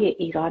زندانهای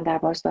ایران، در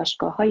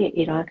بازداشتگاه‌های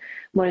ایران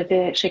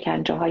مورد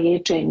شکنجه‌های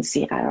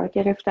جنسی قرار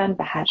گرفتن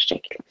به هر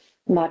شکل.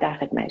 ما در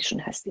خدمتشون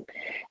هستیم.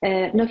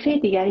 نکته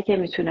دیگری که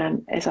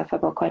میتونم اضافه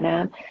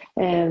بکنم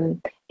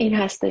این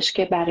هستش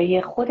که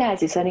برای خود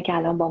عزیزانی که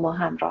الان با ما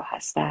همراه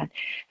هستن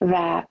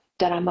و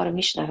دارن ما رو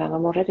میشنون و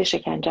مورد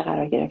شکنجه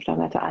قرار گرفتن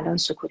و تا الان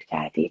سکوت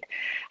کردید،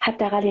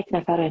 حداقل یک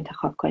نفر رو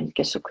انتخاب کنید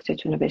که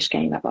سکوتتون رو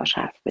بشکنید و باهاش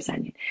حرف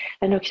بزنید.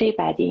 و نکته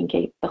بعدی این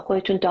که به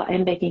خودتون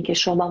دائم بگین که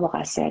شما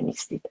مقصر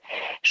نیستید.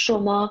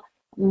 شما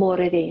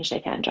مورد این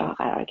شکنجه ها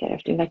قرار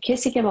گرفتیم و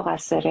کسی که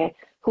مقصره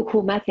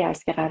حکومتی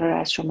است که قرار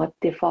از شما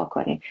دفاع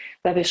کنه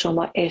و به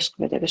شما عشق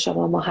بده، به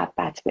شما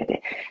محبت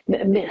بده،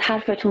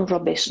 حرفتون رو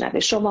بشنوه.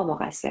 شما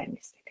مقصر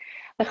نیستید.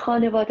 و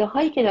خانواده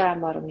هایی که دارن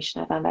ما رو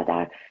میشنون و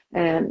در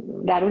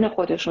درون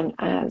خودشون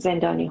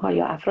زندانی ها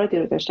یا افرادی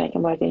رو داشتن که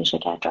مورد این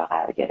شکنجه ها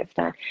قرار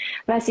گرفتن،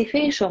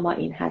 وظیفه شما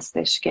این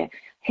هستش که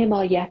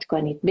حمایت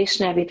کنید،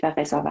 بشنوید و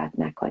قضاوت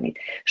نکنید.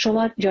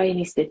 شما جایی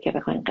نیستید که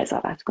بخواید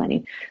قضاوت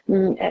کنید.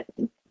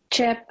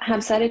 چه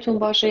همسرتون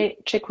باشه،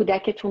 چه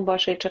کودکتون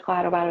باشه، چه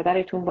خواهر و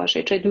برادرتون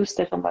باشه، چه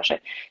دوستتون باشه،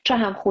 چه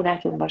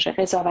همخونتون باشه،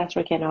 قضاوت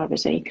رو کنار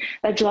بذارید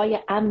و جای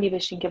امنی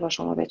بشین که با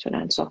شما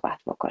بتونن صحبت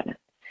بکنن.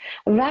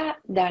 و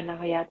در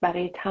نهایت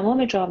برای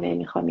تمام جامعه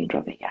میخوام این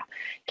رو بگم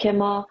که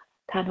ما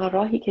تنها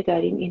راهی که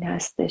داریم این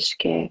هستش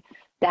که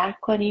درک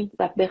کنیم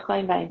و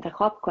بخوایم و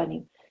انتخاب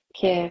کنیم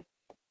که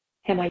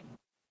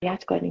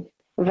حمایت کنیم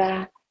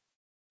و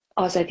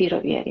آزادی رو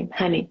بیاریم.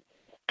 همین.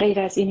 غیر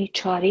از این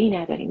چاره‌ای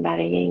نداریم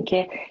برای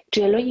اینکه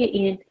جلوی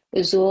این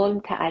ظلم،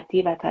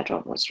 تعدی و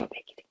تجاوز رو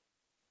بگیریم.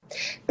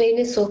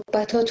 بین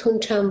صحبتاتون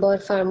چند بار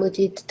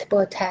فرمودید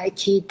با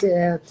تأکید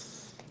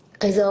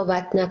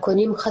قضاوت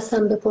نکنیم.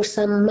 خواستم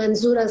بپرسم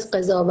منظور از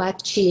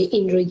قضاوت چیه؟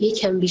 این رو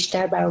یکم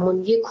بیشتر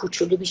برامون یه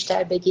کوچولو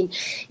بیشتر بگین.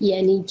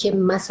 یعنی که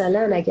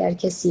مثلا اگر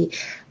کسی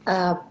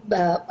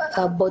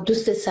با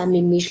دوست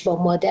صمیمیش،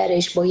 با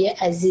مادرش، با یه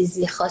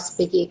عزیزی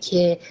خواست بگه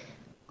که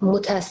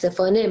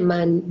متاسفانه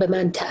به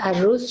من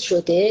تعرض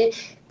شده،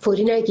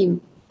 فوری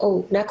نگیم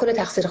او نکنه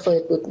تقصیر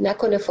خودت بود،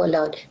 نکنه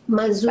فلان.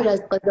 منظور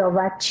از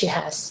قضاوت چی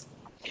هست؟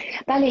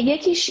 بله،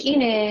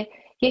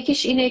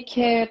 یکیش اینه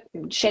که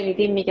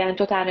شنیدیم میگن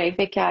تو تنهایی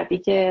فکر کردی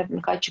که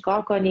میخوای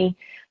چیکار کنی،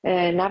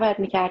 نباید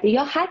میکردی.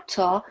 یا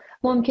حتی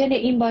ممکنه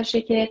این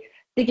باشه که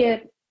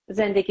دیگه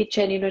زندگی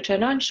چنین و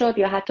چنان شد،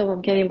 یا حتی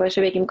ممکنه این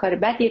باشه بگیم کار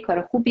بدیه،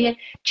 کار خوبیه،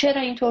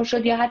 چرا اینطور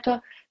شد، یا حتی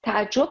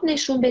تعجب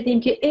نشون بدیم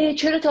که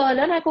چرا تا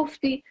حالا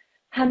نگفتی.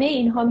 همه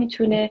اینها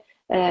میتونه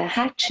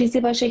هر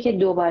چیزی باشه که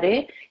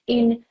دوباره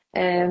این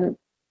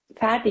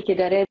فردی که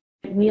داره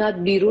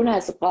میاد بیرون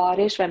از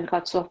غارش و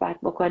میخواد صحبت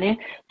بکنه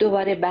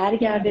دوباره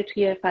برگرده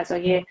توی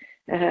فضای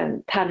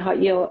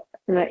تنهایی و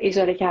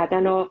ایزوله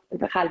کردن و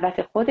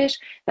خلوت خودش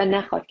و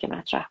نخواد که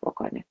مطرح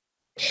بکنه.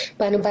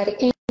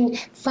 بنابراین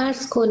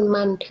فرض کن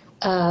من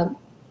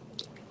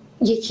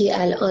یکی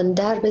الان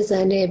در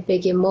بزنه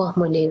بگه ماه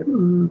منیر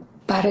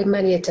برای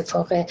من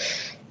اتفاق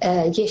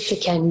یه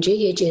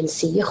شکنجه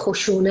جنسی، یه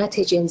خشونت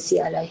جنسی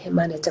علیه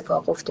من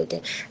اتفاق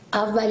افتاده،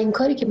 اولین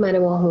کاری که من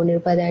ماه منیر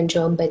باید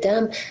انجام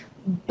بدم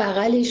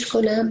بغلش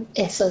کنم،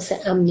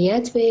 احساس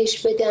امنیت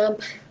بهش بدم،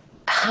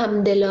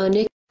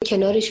 همدلانه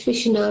کنارش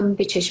بشینم،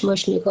 به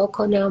چشماش نگاه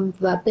کنم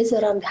و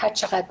بذارم هر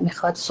چقدر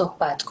میخواد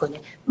صحبت کنه،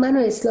 منو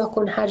اصلاح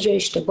کن، هر جا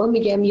اشتباه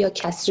میگم یا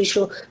کسریش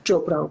رو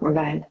جبران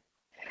کنم.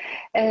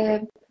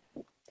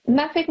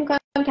 من فکر میکنم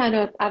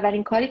که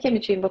اولین کاری که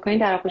میتونیم بکنیم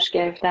در آغوش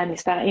گرفتن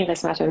نیست. فقط این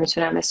قسمت رو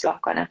میتونم اصلاح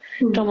کنم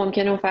چون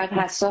ممکنه اون فرد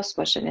حساس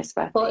باشه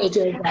نسبت با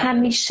اجازه.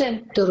 همیشه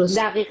درست.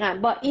 دقیقاً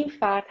با این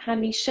فرد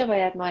همیشه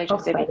باید ما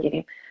اجازه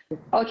بگیریم.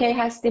 اوکی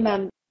هستی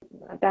من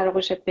در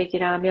آغوشت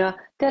بگیرم، یا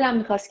دلم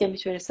میخواست که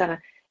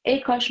میتونستم، ای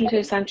کاش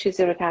میتونستم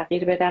چیزی رو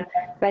تغییر بدم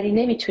ولی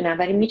نمیتونم،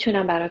 ولی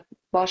میتونم برات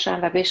باشم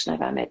و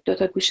بشنومت،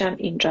 دوتا گوشم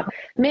اینجا.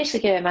 مرسی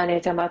که به من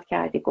اعتماد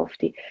کردی،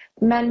 گفتی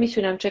من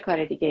میتونم چه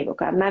کار دیگه ای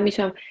بکنم، من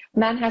میتونم،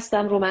 من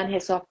هستم، رو من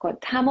حساب کن.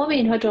 تمام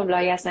اینها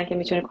جمله‌ای هستن که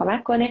میتونه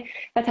کمک کنه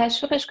و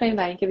تشویقش کنیم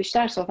برای اینکه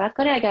بیشتر صحبت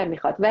کنه اگر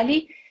میخواد،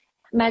 ولی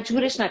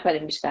مجبورش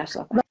نکنیم بیشتر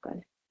صحبت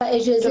کنه. و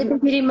اجازه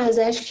بگیریم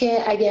ازش که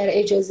اگر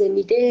اجازه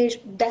میده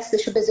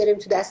دستشو بذاریم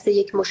تو دست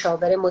یک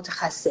مشاور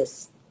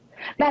متخصص.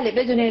 بله،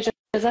 بدون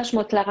اجازهش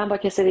مطلقاً با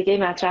کسی دیگه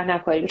مطرح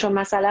نکنیم، چون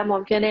مثلا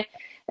ممکنه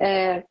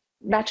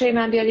بچه‌ی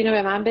من بیاد اینو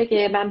به من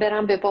بگه، من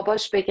برم به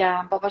باباش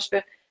بگم،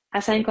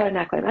 اصلا این کار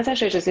نکنیم،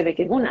 ازش اجازه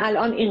بگیریم. اون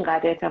الان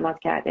اینقدر اعتماد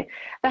کرده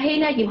و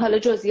هی نگیم حالا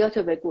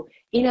جزئیاتو بگو،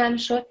 اینم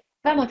شد.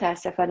 و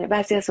متاسفانه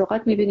بعضی از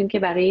اوقات میبینیم که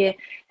برای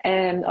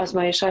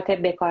آزمایشات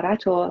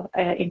بکارت و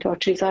اینطور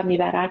چیزا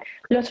میبرن.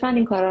 لطفاً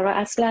این کارا رو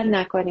اصلا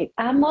نکنید.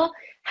 اما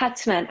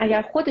حتما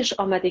اگر خودش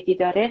آمادگی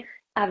داره،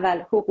 اول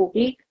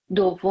حقوقی،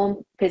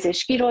 دوم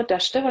پزشکی رو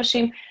داشته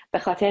باشیم، به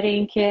خاطر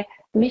اینکه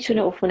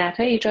میتونه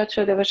عفونت‌های ایجاد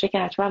شده باشه که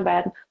حتما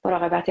باید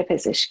مراقبت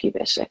پزشکی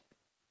بشه.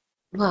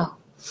 واو.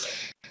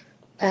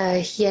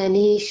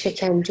 یعنی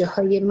شکنجه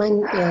های، من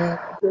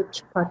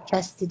یک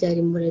پادکستی در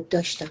این مورد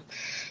داشتم،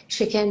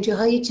 شکنجه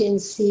های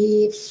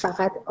جنسی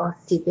فقط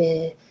آسیب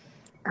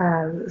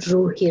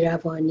روحی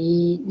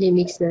روانی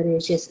نمیگذاره،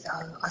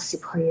 آسیب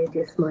های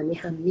جسمانی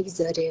هم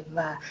میگذاره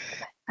و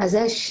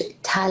ازش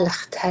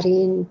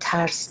تلخترین،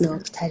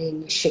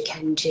 ترسناکترین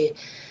شکنجه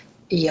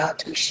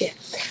یاد میشه.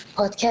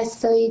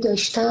 پادکست هایی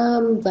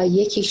داشتم و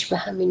یکیش به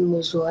همین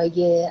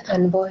موضوعای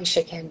انواع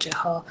شکنجه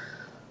ها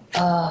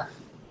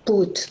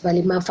بود،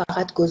 ولی من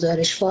فقط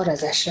گزارشوار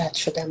ازش رد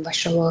شدم و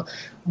شما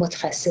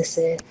متخصص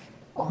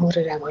امور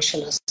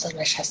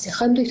روانشناسانش هستی.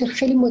 خانم دکتر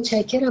خیلی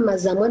متشکرم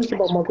از زمانی که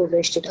با ما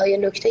گذاشتید. آیا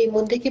نکته‌ای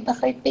مونده که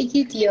بخواید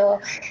بگید یا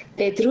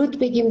بدرود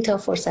بگیم تا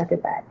فرصت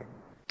بعد؟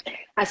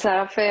 از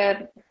طرف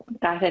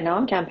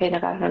قهرنام، کمپین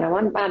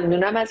قهرنامان.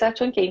 ممنونم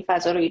ازتون که این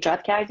فضا رو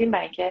ایجاد کردیم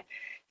برای اینکه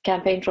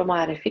کمپین رو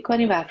معرفی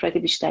کنیم و افراد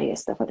بیشتری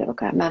استفاده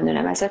بکنن.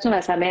 ممنونم ازتون و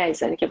از همه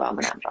عزیزانی که با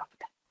همون همراه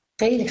بودن.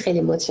 خیلی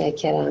خیلی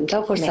متشکرم.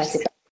 تا فرصتی